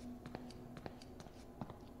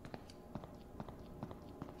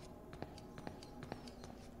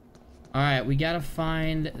 Alright, we gotta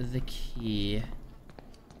find the key.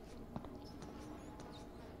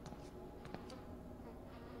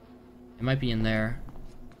 It might be in there.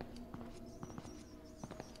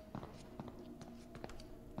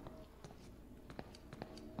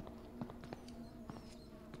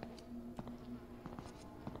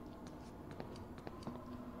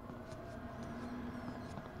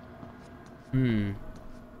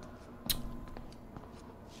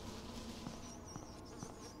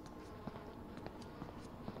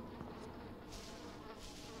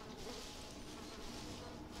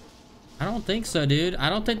 I don't think so, dude. I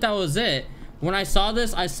don't think that was it. When I saw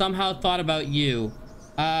this, I somehow thought about you.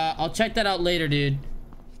 I'll check that out later, dude.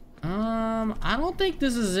 I don't think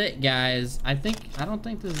this is it, guys. I don't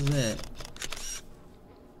think this is it.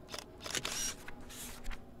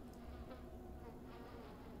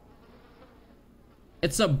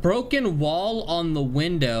 It's a broken wall on the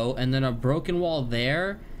window and then a broken wall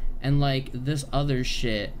there and like this other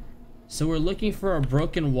shit. So we're looking for a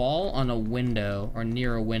broken wall on a window or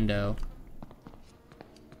near a window.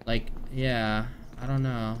 Like, yeah, I don't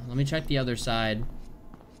know. Let me check the other side.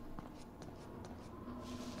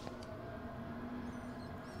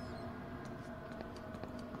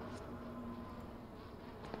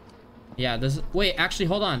 Yeah, this, wait, actually,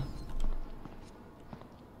 hold on.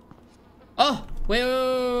 Oh,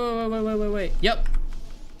 wait. Yep.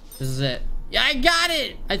 This is it. Yeah, I got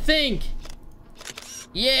it, I think.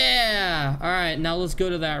 Yeah. All right, now let's go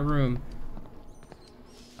to that room.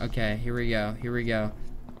 Okay, here we go.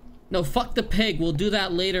 No, fuck the pig. We'll do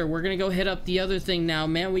that later. We're gonna go hit up the other thing now,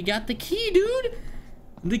 man. We got the key, dude.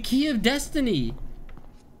 The key of destiny.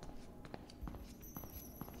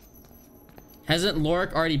 Hasn't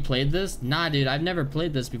Lirik already played this? Nah, dude, I've never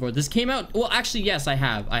played this before. This came out... Well, actually, yes, I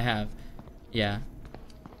have. Yeah.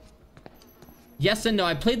 Yes and no.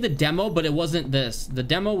 I played the demo, but it wasn't this. The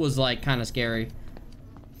demo was, like, kind of scary.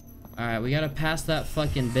 Alright, we gotta pass that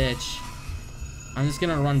fucking bitch. I'm just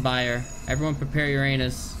gonna run by her. Everyone prepare your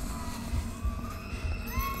anus.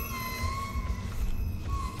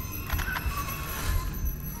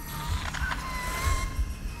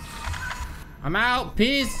 I'm out.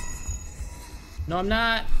 Peace. No, I'm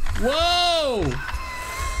not. Whoa!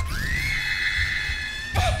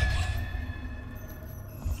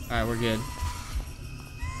 Alright, we're good.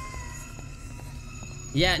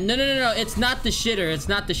 Yeah, no. It's not the shitter. It's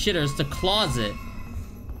the closet.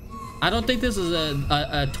 I don't think this is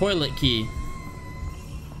a toilet key.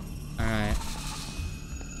 Alright.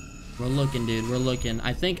 We're looking, dude. We're looking.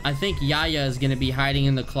 I think Yaya is gonna be hiding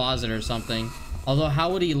in the closet or something. Although,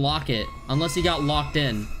 how would he lock it? Unless he got locked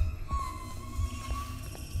in.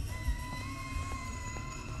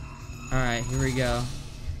 Alright, here we go.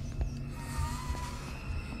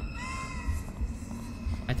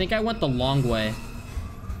 I think I went the long way.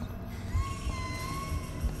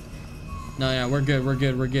 No, we're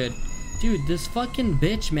good. Dude, this fucking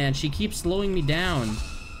bitch, man, she keeps slowing me down.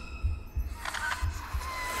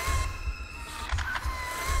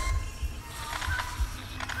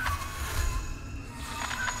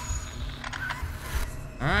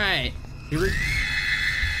 Alright.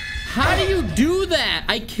 How do you do that?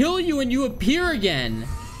 I kill you and you appear again.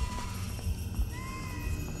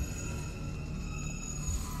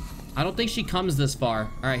 I don't think she comes this far.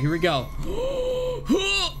 Alright, here we go.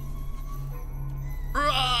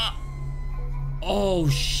 Oh,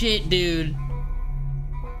 shit, dude.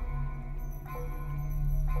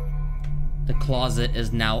 The closet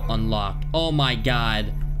is now unlocked. Oh my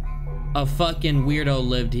god. A fucking weirdo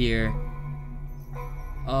lived here.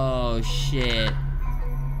 Oh, shit.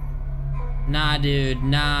 Nah, dude.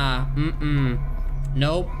 Nah.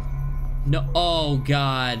 Nope. No. Oh,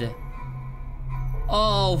 god.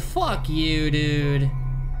 Oh, fuck you, dude.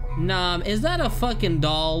 Nah, is that a fucking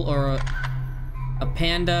doll or a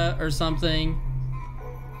panda or something?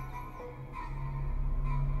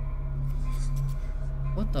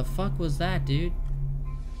 What the fuck was that, dude?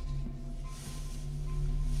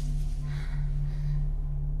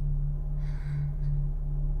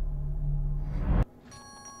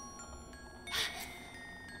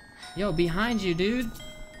 Yo, behind you, dude.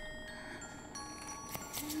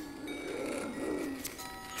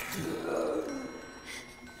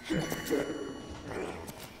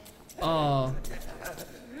 Oh.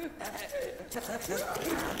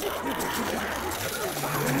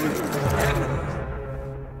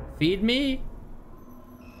 Feed me?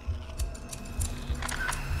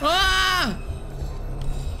 Ah!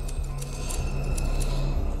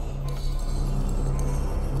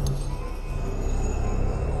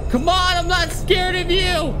 Come on, I'm not scared of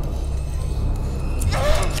you!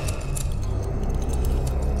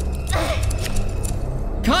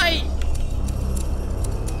 Kite!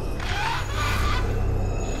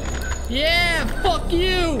 Yeah, fuck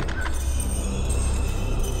you!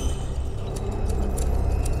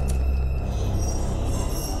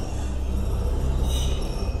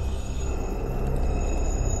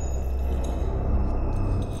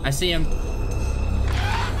 I see him.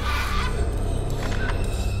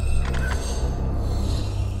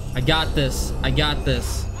 I got this. I got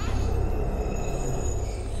this.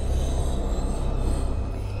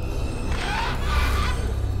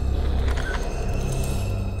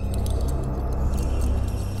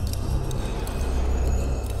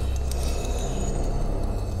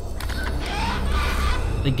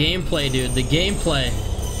 The gameplay, dude. The gameplay.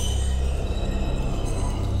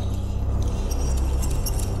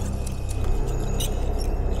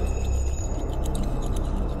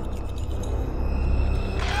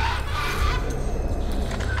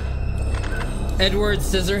 Edward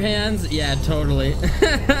Scissorhands? Yeah, totally.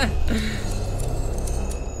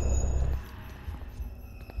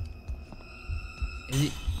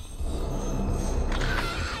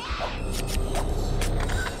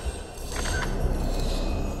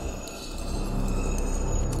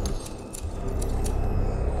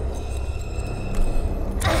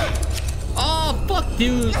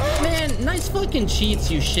 Dude, man, nice fucking cheats,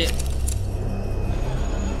 you shit.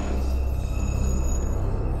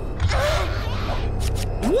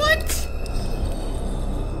 What?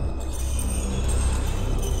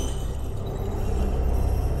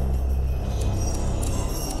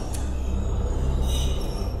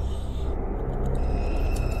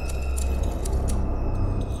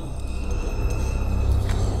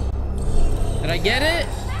 Did I get it?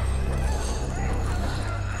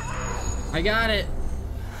 I got it.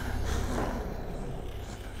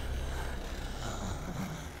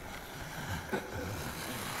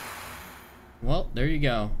 Well, there you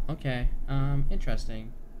go. Okay.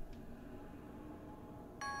 Interesting.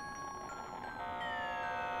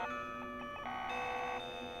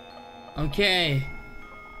 Okay.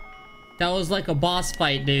 That was like a boss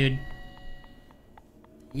fight, dude.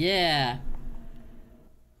 Yeah.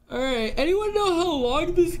 Alright, anyone know how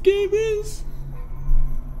long this game is?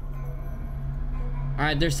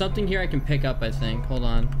 Alright, there's something here I can pick up, I think. Hold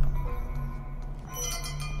on.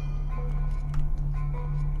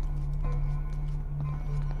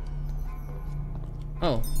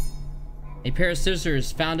 Oh. A pair of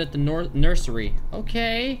scissors found at the nursery.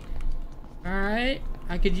 Okay. Alright.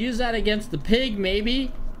 I could use that against the pig,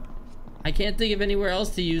 maybe. I can't think of anywhere else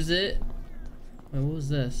to use it. Wait, what was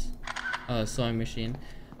this? Oh, a sewing machine.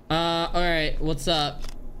 Alright. What's up?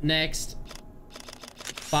 Next.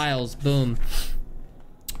 Files. Boom.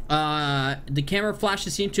 The camera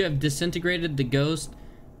flashes seem to have disintegrated the ghost.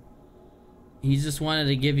 He just wanted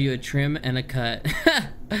to give you a trim and a cut.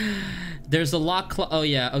 There's a lock. Oh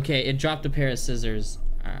yeah, okay. It dropped a pair of scissors.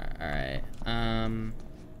 All right.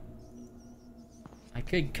 I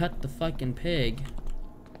could cut the fucking pig.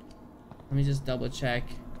 Let me just double check.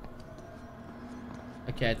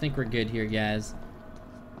 Okay, I think we're good here, guys.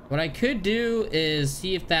 What I could do is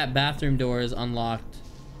see if that bathroom door is unlocked.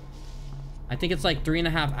 I think it's like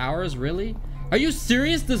 3.5 hours. Really? Are you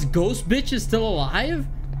serious? This ghost bitch is still alive?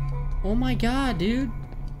 Oh my god, dude.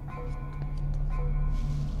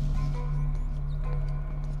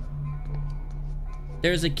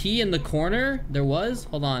 There's a key in the corner. There was.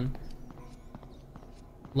 Hold on.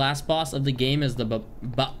 Last boss of the game is the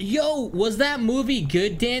Yo, was that movie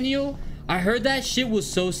good, Daniel? I heard that shit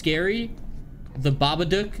was so scary. The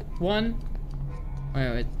Babadook one.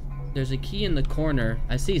 Wait. There's a key in the corner.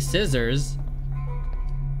 I see scissors.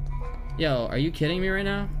 Yo, are you kidding me right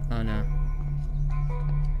now? Oh no.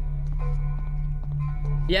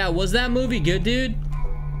 Yeah, was that movie good, dude?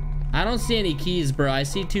 I don't see any keys, bro. I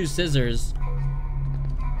see 2 scissors.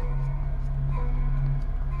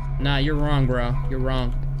 Nah, you're wrong, bro. You're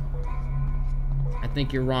wrong. I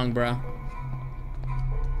think you're wrong, bro.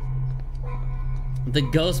 The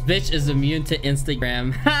ghost bitch is immune to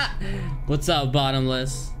Instagram. Ha! What's up,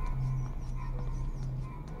 Bottomless?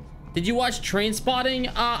 Did you watch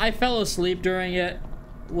Trainspotting? I fell asleep during it.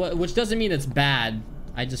 Which doesn't mean it's bad.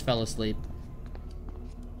 I just fell asleep.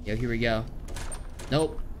 Yo, here we go.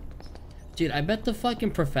 Nope. Dude, I bet the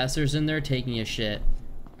fucking professor's in there taking a shit.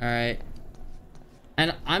 Alright.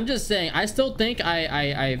 And I'm just saying, I still think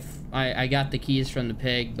I got the keys from the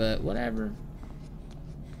pig, but whatever.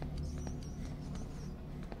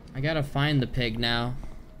 I gotta find the pig now.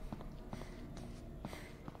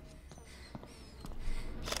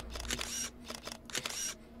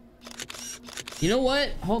 You know what?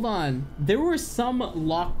 Hold on. There were some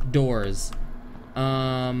locked doors.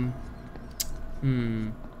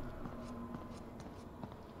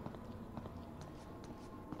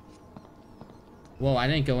 Whoa, I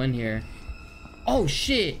didn't go in here. Oh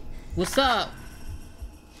shit! What's up?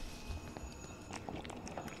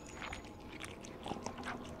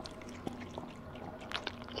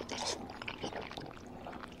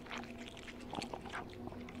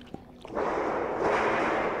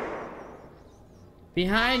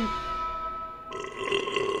 Behind.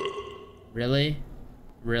 Really?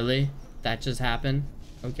 Really? That just happened?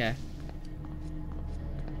 Okay.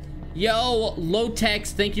 Yo,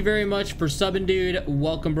 Low-Tex, thank you very much for subbing, dude.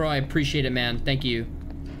 Welcome, bro. I appreciate it, man. Thank you.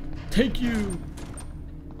 Thank you.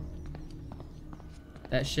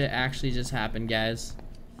 That shit actually just happened, guys.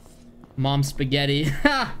 Mom spaghetti.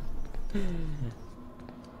 Ha!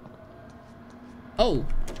 Oh.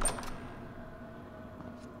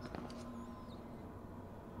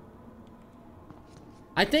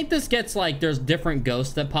 I think this gets like, there's different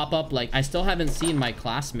ghosts that pop up. Like, I still haven't seen my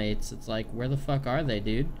classmates. It's like, where the fuck are they,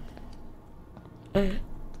 dude?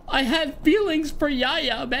 I had feelings for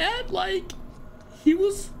Yaya, man. Like, he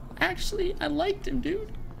was actually, I liked him,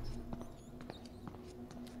 dude.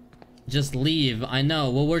 Just leave. I know.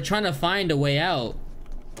 Well, we're trying to find a way out.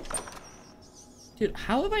 Dude,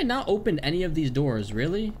 how have I not opened any of these doors?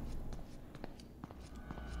 Really?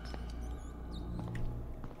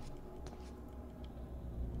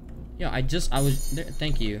 Yo, I was there.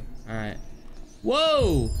 Thank you. All right.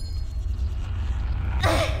 Whoa!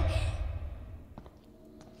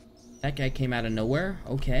 That guy came out of nowhere.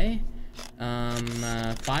 Okay.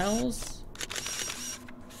 Files.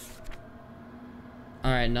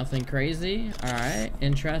 All right, nothing crazy. All right,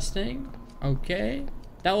 interesting. Okay.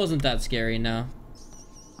 That wasn't that scary, no.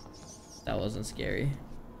 That wasn't scary.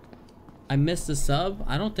 I missed the sub?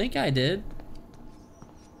 I don't think I did.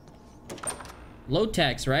 Low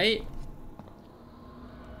text, right?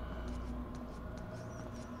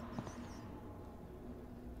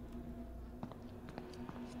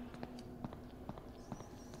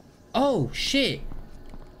 Oh, shit.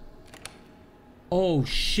 Oh,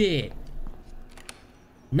 shit.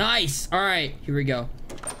 Nice. All right, here we go.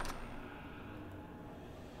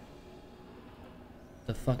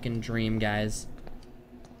 The fucking dream, guys.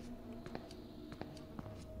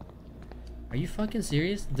 Are you fucking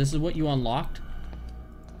serious? This is what you unlocked?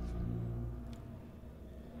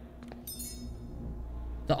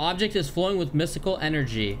 The object is flowing with mystical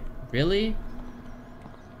energy. Really?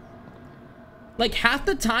 Like, half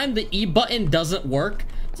the time the E button doesn't work.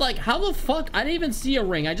 It's like, how the fuck? I didn't even see a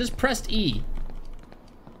ring. I just pressed E.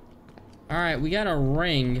 Alright, we got a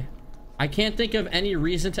ring. I can't think of any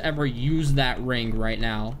reason to ever use that ring right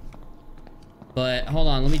now. But, hold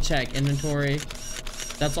on. Let me check. Inventory.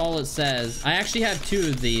 That's all it says. I actually have 2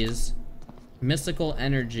 of these. Mystical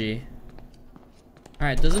energy.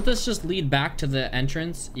 Alright, doesn't this just lead back to the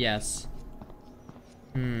entrance? Yes.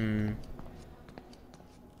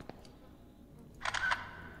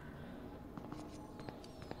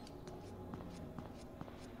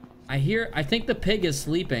 I think the pig is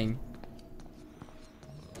sleeping.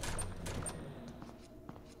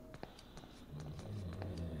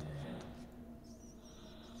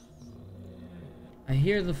 I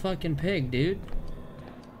hear the fucking pig, dude.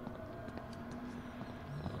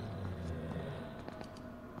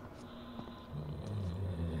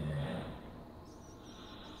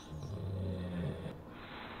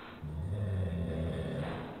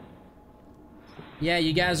 Yeah,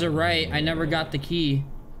 you guys are right. I never got the key.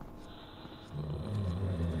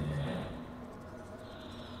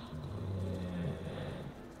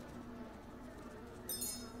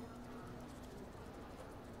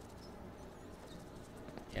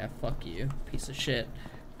 Yeah, fuck you, piece of shit.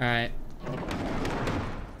 Alright.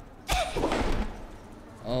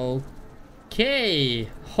 Okay.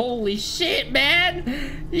 Holy shit,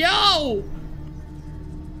 man! Yo!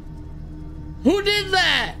 Who did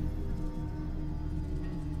that?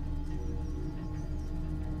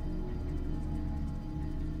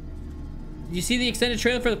 You see the extended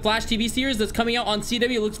trailer for the Flash TV series that's coming out on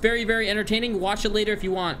CW? It looks very, very entertaining. Watch it later if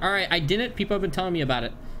you want. Alright, I didn't. People have been telling me about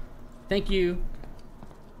it. Thank you.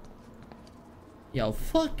 Yo,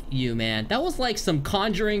 fuck you, man. That was like some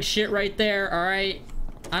Conjuring shit right there, alright?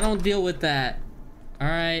 I don't deal with that.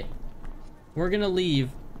 Alright. We're gonna leave.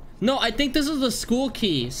 No, I think this is the school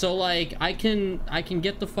key. So, like, I can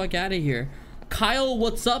get the fuck out of here. Kyle,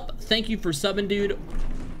 what's up? Thank you for subbing, dude.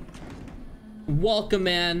 Welcome,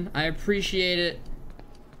 man. I appreciate it.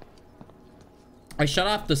 I shut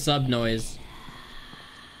off the sub noise.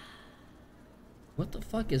 What the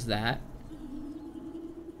fuck is that?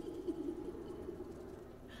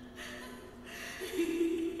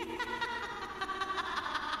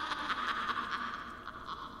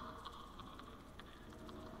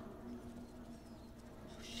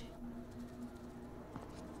 Oh shit.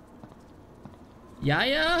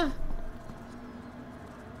 Yaya?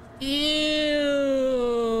 Ew.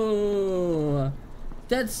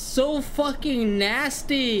 That's so fucking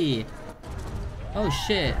nasty. Oh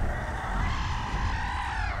shit.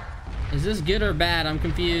 Is this good or bad? I'm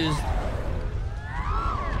confused.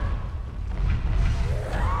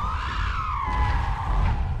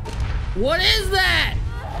 What is that?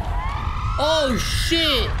 Oh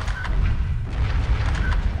shit.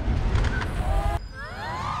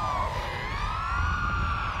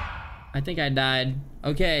 I think I died.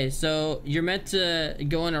 Okay, so you're meant to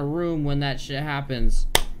go in a room when that shit happens.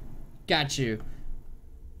 Got you.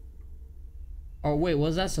 Oh wait,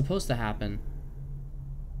 was that supposed to happen?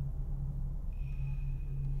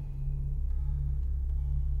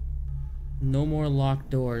 No more locked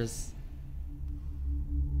doors.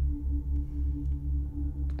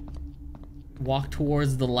 Walk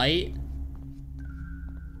towards the light.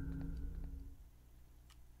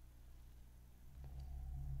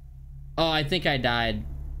 Oh, I think I died.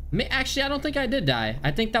 Actually, I don't think I did die.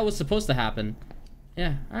 I think that was supposed to happen.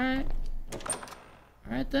 Yeah, alright.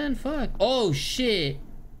 Alright then, fuck. Oh, shit.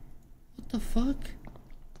 What the fuck?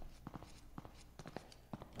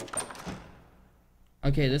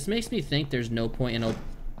 Okay, this makes me think there's no point in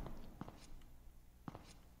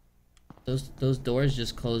Those doors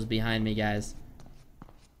just closed behind me, guys.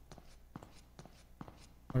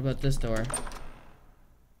 What about this door?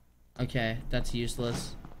 Okay, that's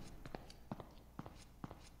useless.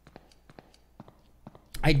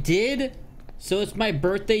 I did. So it's my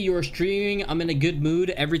birthday. You are streaming. I'm in a good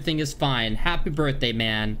mood. Everything is fine. Happy birthday,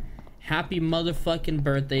 man. Happy motherfucking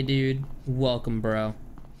birthday, dude. Welcome, bro.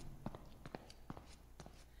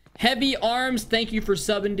 Heavy Arms, thank you for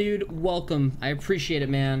subbing, dude. Welcome. I appreciate it,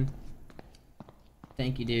 man.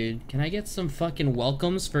 Thank you, dude. Can I get some fucking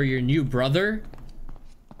welcomes for your new brother?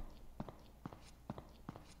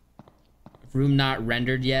 Room not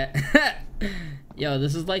rendered yet. Yo,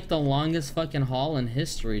 this is like the longest fucking haul in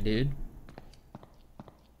history, dude.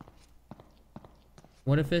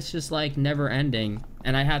 What if it's just like never ending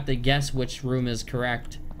and I have to guess which room is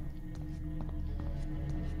correct?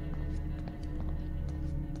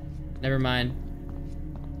 Never mind.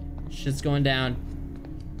 Shit's going down.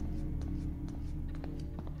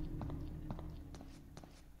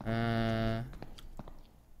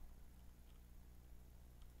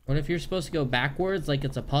 What if you're supposed to go backwards like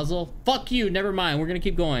it's a puzzle? Fuck you, never mind. We're gonna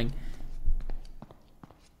keep going.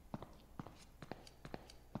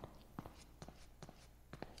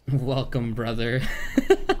 Welcome, brother.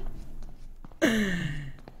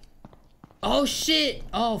 Oh shit!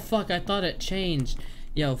 Oh fuck, I thought it changed.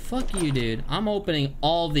 Yo, fuck you, dude. I'm opening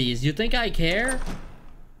all these. You think I care?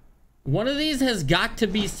 One of these has got to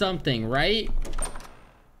be something, right?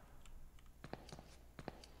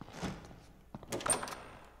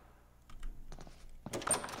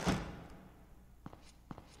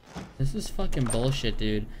 This is fucking bullshit,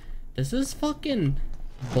 dude. This is fucking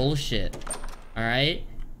bullshit. Alright?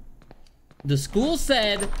 The school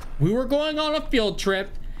said we were going on a field trip,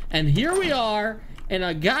 and here we are in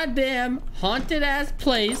a goddamn haunted ass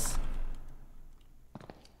place.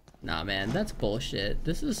 Nah, man, that's bullshit.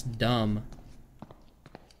 This is dumb.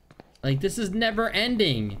 Like, this is never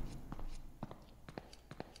ending.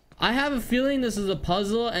 I have a feeling this is a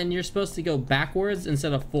puzzle and you're supposed to go backwards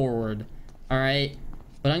instead of forward. Alright?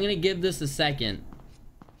 But I'm gonna give this a second.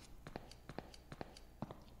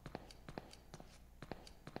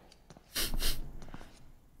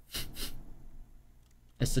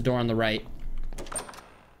 It's the door on the right.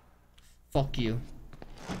 Fuck you.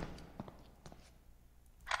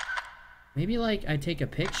 Maybe like I take a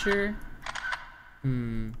picture.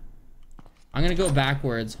 I'm gonna go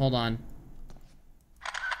backwards. Hold on.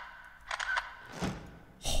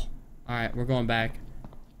 Alright, we're going back.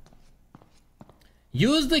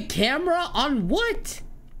 Use the camera on what?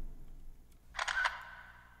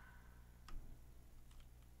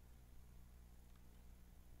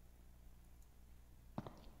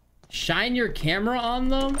 Shine your camera on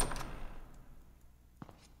them?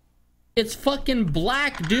 It's fucking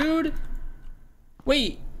black, dude.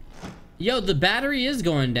 Wait. Yo, the battery is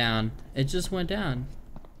going down. It just went down.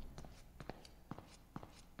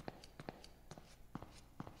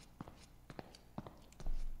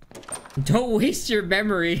 Don't waste your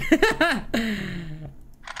memory.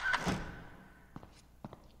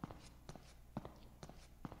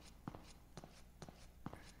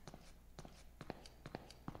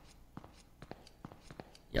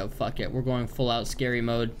 Yo, fuck it. We're going full out scary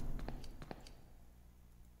mode.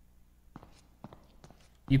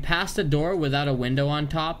 You passed a door without a window on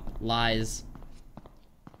top? Lies.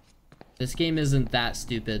 This game isn't that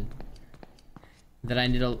stupid that I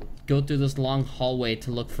need to go through this long hallway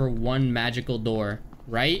to look for one magical door,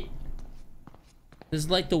 right? This is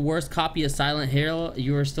like the worst copy of Silent Hill.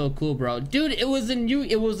 You are still cool, bro. Dude, it was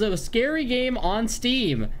a scary game on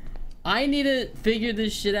Steam. I need to figure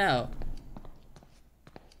this shit out.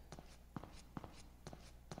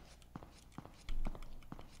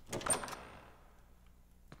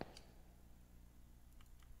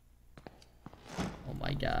 Oh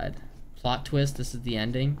my god. Plot twist, this is the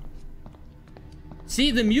ending. See,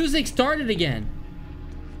 the music started again.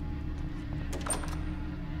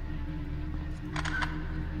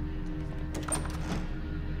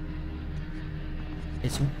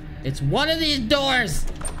 It's one of these doors.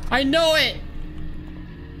 I know it.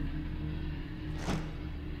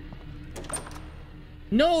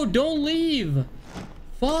 No, don't leave.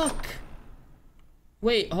 Fuck.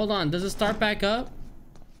 Wait, hold on. Does it start back up?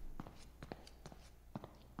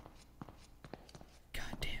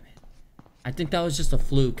 God damn it. I think that was just a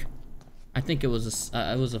fluke. I think it was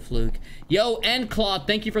a fluke. Yo, Endclaw,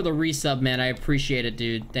 thank you for the resub, man. I appreciate it,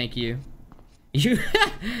 dude. Thank you. You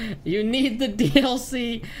need the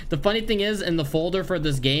DLC. The funny thing is, in the folder for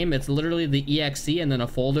this game, it's literally the EXE and then a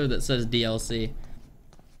folder that says DLC.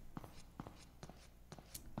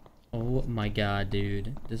 Oh my god,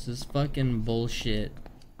 dude. This is fucking bullshit.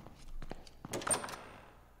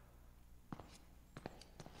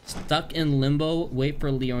 Stuck in limbo. Wait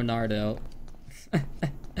for Leonardo.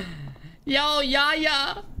 Yo,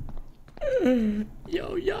 Yaya.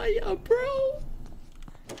 Yo, Yaya, bro.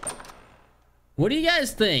 What do you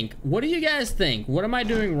guys think? What do you guys think? What am I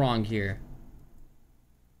doing wrong here?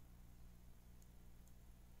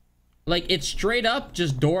 Like, it's straight up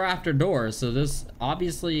just door after door. So this,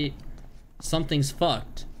 obviously, something's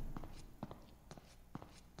fucked.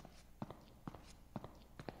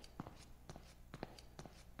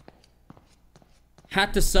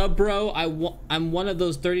 Had to sub, bro. I'm one of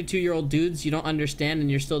those 32-year-old dudes you don't understand, and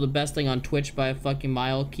you're still the best thing on Twitch by a fucking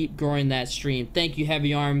mile. Keep growing that stream. Thank you,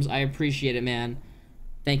 Heavy Arms. I appreciate it, man.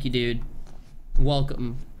 Thank you, dude.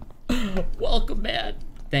 Welcome. Welcome, man.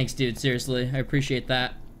 Thanks, dude. Seriously, I appreciate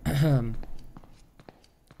that.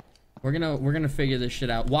 We're gonna figure this shit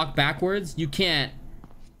out. Walk backwards? You can't.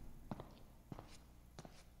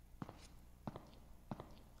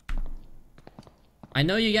 I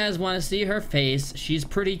know you guys want to see her face. She's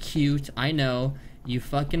pretty cute. I know. You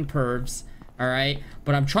fucking pervs. Alright?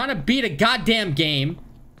 But I'm trying to beat a goddamn game.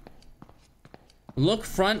 Look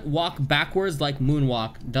front, walk backwards like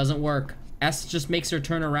moonwalk. Doesn't work. S just makes her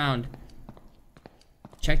turn around.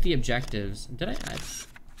 Check the objectives. Did I add?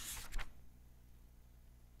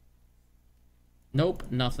 Nope,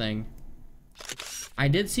 nothing. I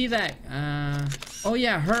did see that. Oh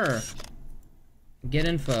yeah, her. Get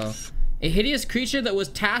info. A hideous creature that was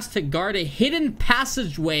tasked to guard a hidden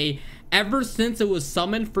passageway ever since it was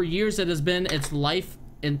summoned. For years it has been its life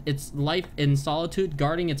in solitude,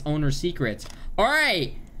 guarding its owner's secrets. All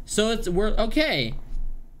right, so we're okay.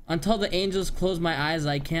 Until the angels close my eyes,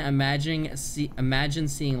 I can't imagine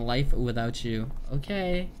seeing life without you.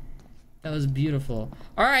 Okay, that was beautiful.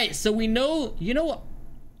 All right, so we know. You know what?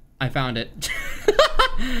 I found it.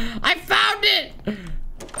 I found it.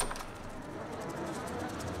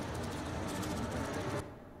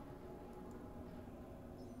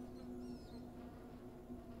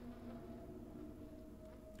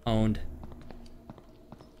 Owned.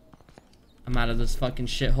 I'm out of this fucking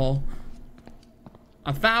shithole.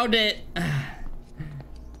 I found it.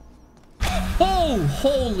 Oh,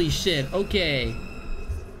 holy shit. Okay.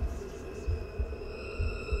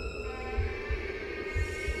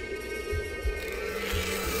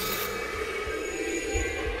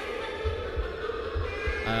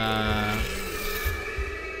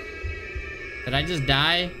 Did I just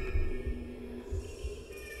die?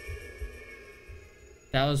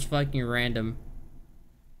 That was fucking random.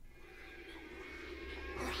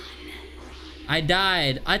 I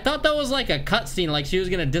died. I thought that was like a cutscene, like she was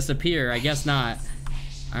gonna disappear. I guess not.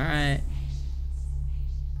 Alright.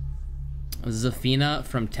 Zafina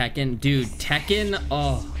from Tekken. Dude, Tekken,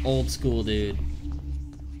 oh, old school, dude.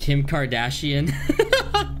 Kim Kardashian.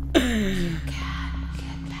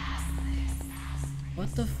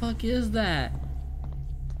 What the fuck is that?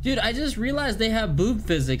 Dude, I just realized they have boob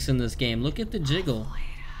physics in this game. Look at the jiggle.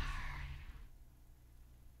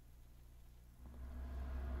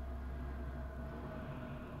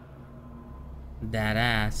 That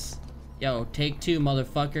ass. Yo, take two,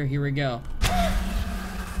 motherfucker. Here we go.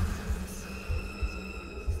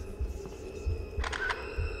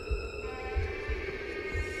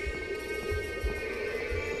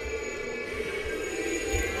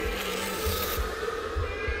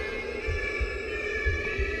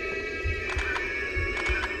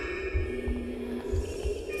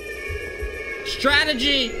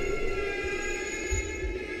 Strategy.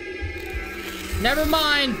 Never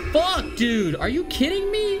mind. Fuck, dude. Are you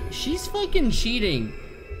kidding me? She's fucking cheating.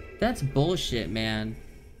 That's bullshit, man.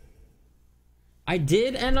 I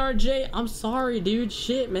did, NRJ. I'm sorry, dude.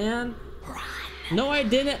 Shit, man. No, I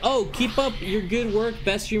didn't. Oh, keep up your good work.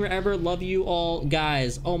 Best streamer ever. Love you all,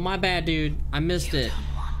 guys. Oh, my bad, dude. I missed it.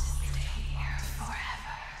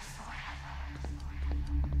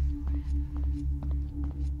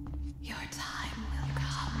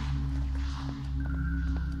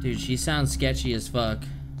 Dude, she sounds sketchy as fuck.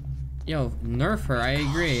 Yo, nerf her, I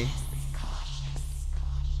agree.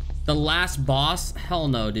 The last boss? Hell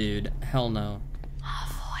no, dude. Hell no.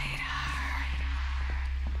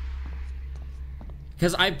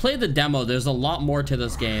 Because I played the demo, there's a lot more to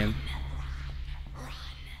this game.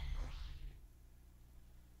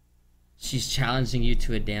 She's challenging you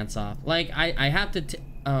to a dance-off. Like, I have to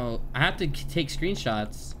I have to take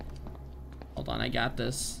screenshots. Hold on, I got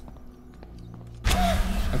this.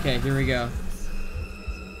 Okay, here we go.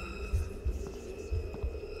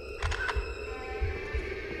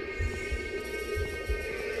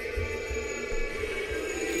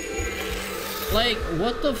 Like,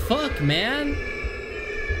 what the fuck, man?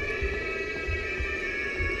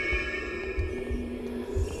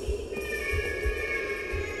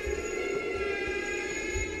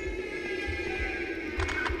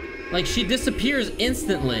 Like, she disappears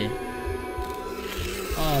instantly.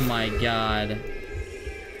 Oh my god.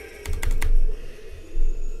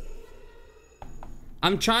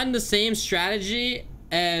 I'm trying the same strategy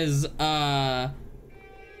as, I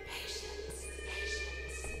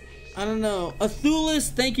don't know. Athulis,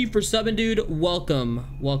 thank you for subbing, dude.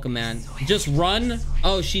 Welcome. Welcome, man. Just run.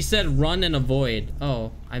 Oh, she said run and avoid.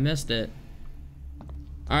 Oh, I missed it.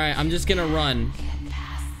 Alright, I'm just gonna run.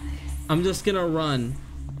 I'm just gonna run.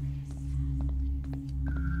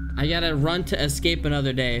 I gotta run to escape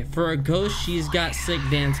another day. For a ghost, she's got sick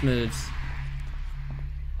dance moves.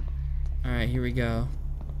 Alright, here we go.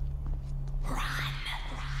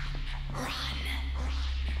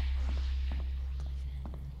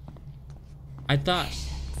 I thought...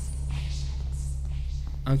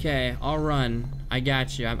 Okay, I'll run. I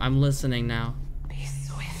got you. I'm listening now. Be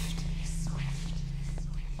swift.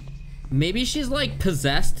 Maybe she's like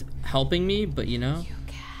possessed, helping me, but you know. You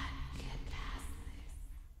can't get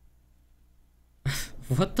past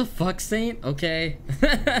this. What the fuck, Saint? Okay.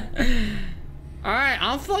 Alright,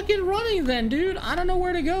 I'm fucking running then, dude. I don't know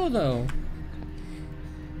where to go, though.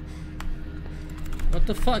 What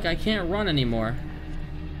the fuck? I can't run anymore.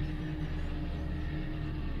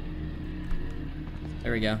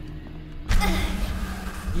 There we go.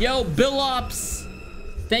 Yo, Billops!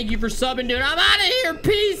 Thank you for subbing, dude. I'm out of here.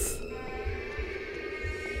 Peace!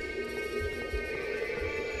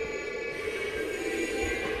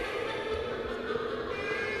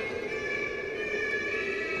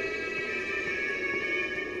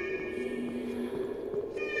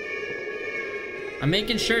 I'm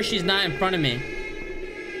making sure she's not in front of me.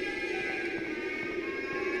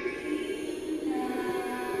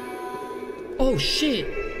 Oh, shit.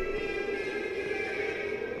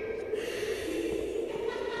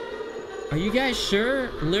 Are you guys sure?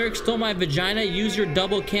 Lirik stole my vagina. Use your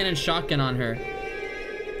double cannon shotgun on her.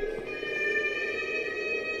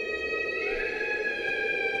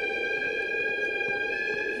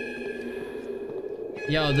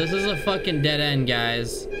 Yo, this is a fucking dead end,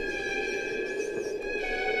 guys.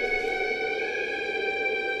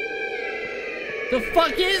 The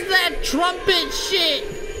fuck is that trumpet shit?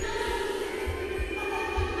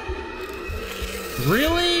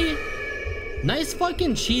 Really? Nice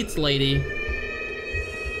fucking cheats, lady.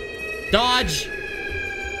 Dodge.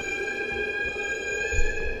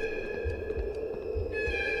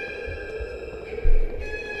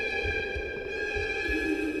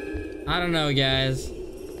 I don't know, guys.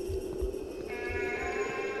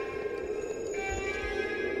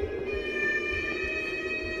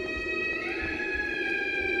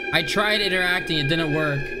 I tried interacting, it didn't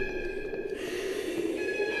work.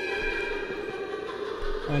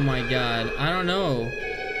 Oh my god, I don't know.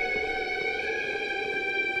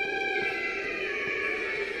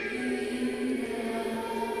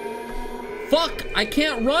 Fuck, I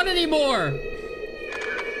can't run anymore.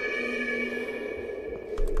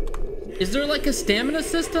 Is there like a stamina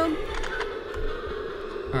system?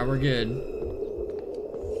 Alright, we're good.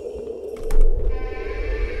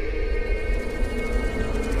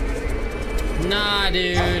 Nah,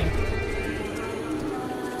 dude.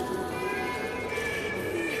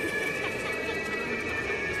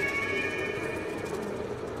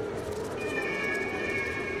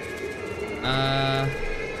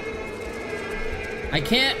 I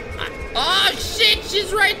can't. Oh shit,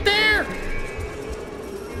 she's right there.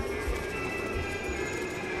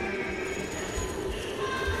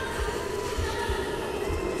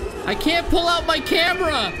 I can't pull out my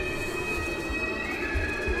camera.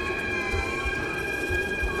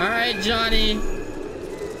 All right, Johnny.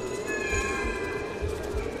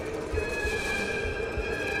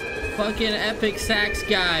 Fucking epic sax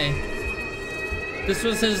guy. This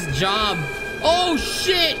was his job. Oh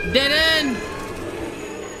shit, dead end.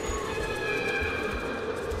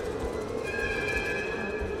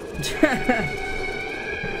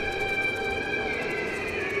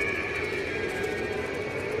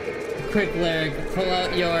 Quick, Lirik, pull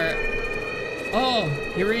out your... Oh,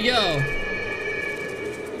 here we go.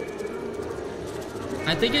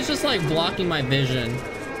 I think it's just like blocking my vision.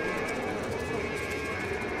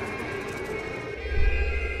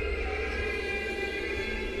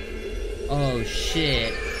 Oh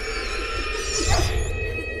shit.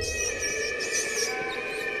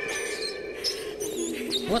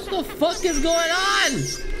 What the fuck is going on?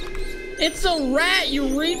 It's a rat, you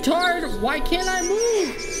retard. Why can't I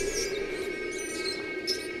move?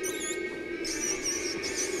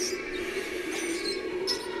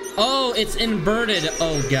 Oh, it's inverted.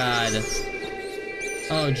 Oh god.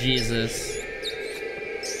 Oh Jesus.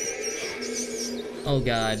 Oh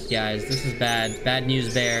god, guys, this is bad. Bad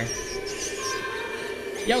news bear.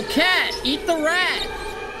 Yo, cat, eat the rat.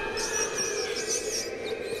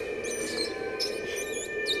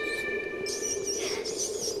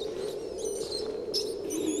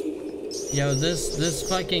 Yo, this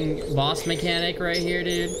fucking boss mechanic right here,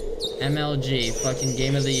 dude. MLG, fucking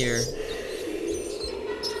game of the year.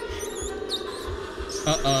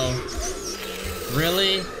 Uh-oh.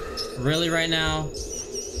 Really? Really right now?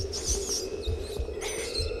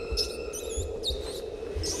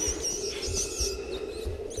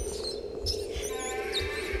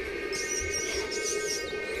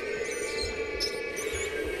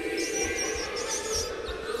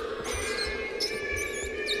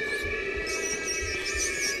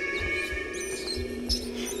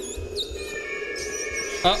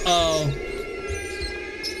 Uh-oh.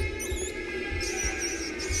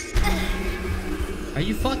 Are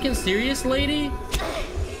you fucking serious, lady?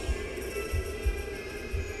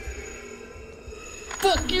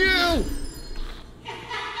 Fuck you!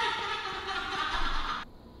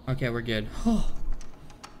 Okay, we're good. Oh.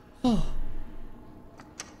 Oh.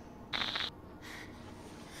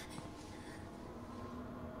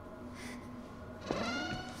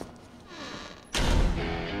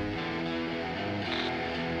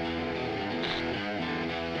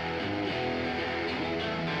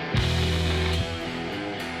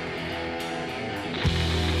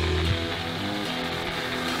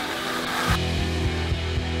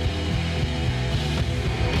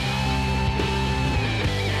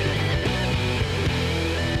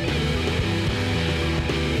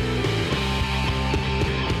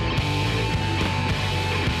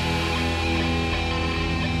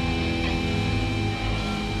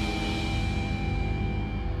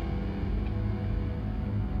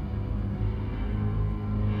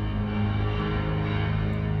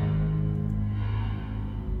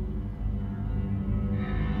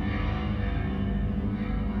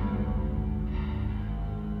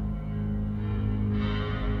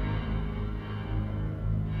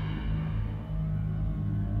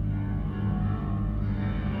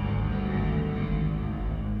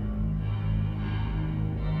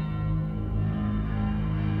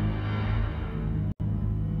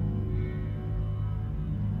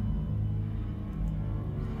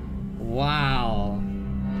 Wow.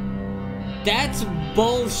 That's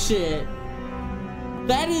bullshit.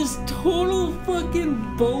 That is total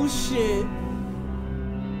fucking bullshit.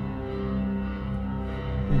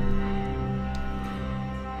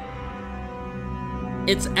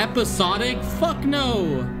 It's episodic? Fuck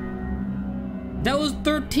no. That was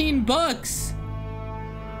 13 bucks.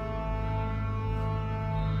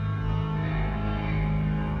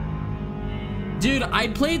 Dude, I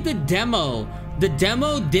played the demo. The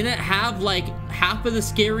demo didn't have like half of the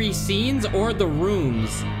scary scenes or the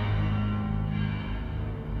rooms.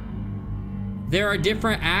 There are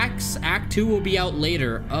different acts. Act 2 will be out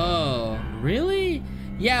later. Oh, really?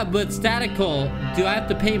 Yeah, but Statical, do I have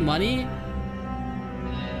to pay money?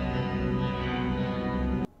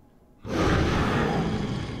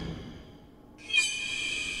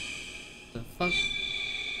 The fuck?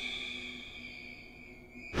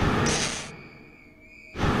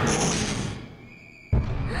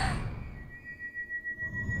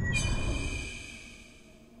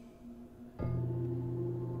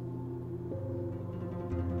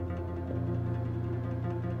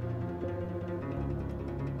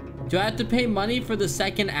 Do I have to pay money for the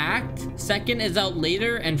second act? Second is out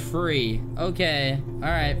later and free. Okay.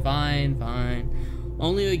 Alright, fine, fine.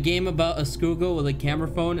 Only a game about a schoolgirl with a camera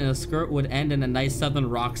phone and a skirt would end in a nice southern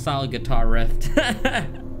rock style guitar riff.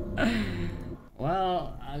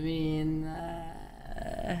 Well, I mean,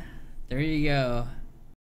 there you go.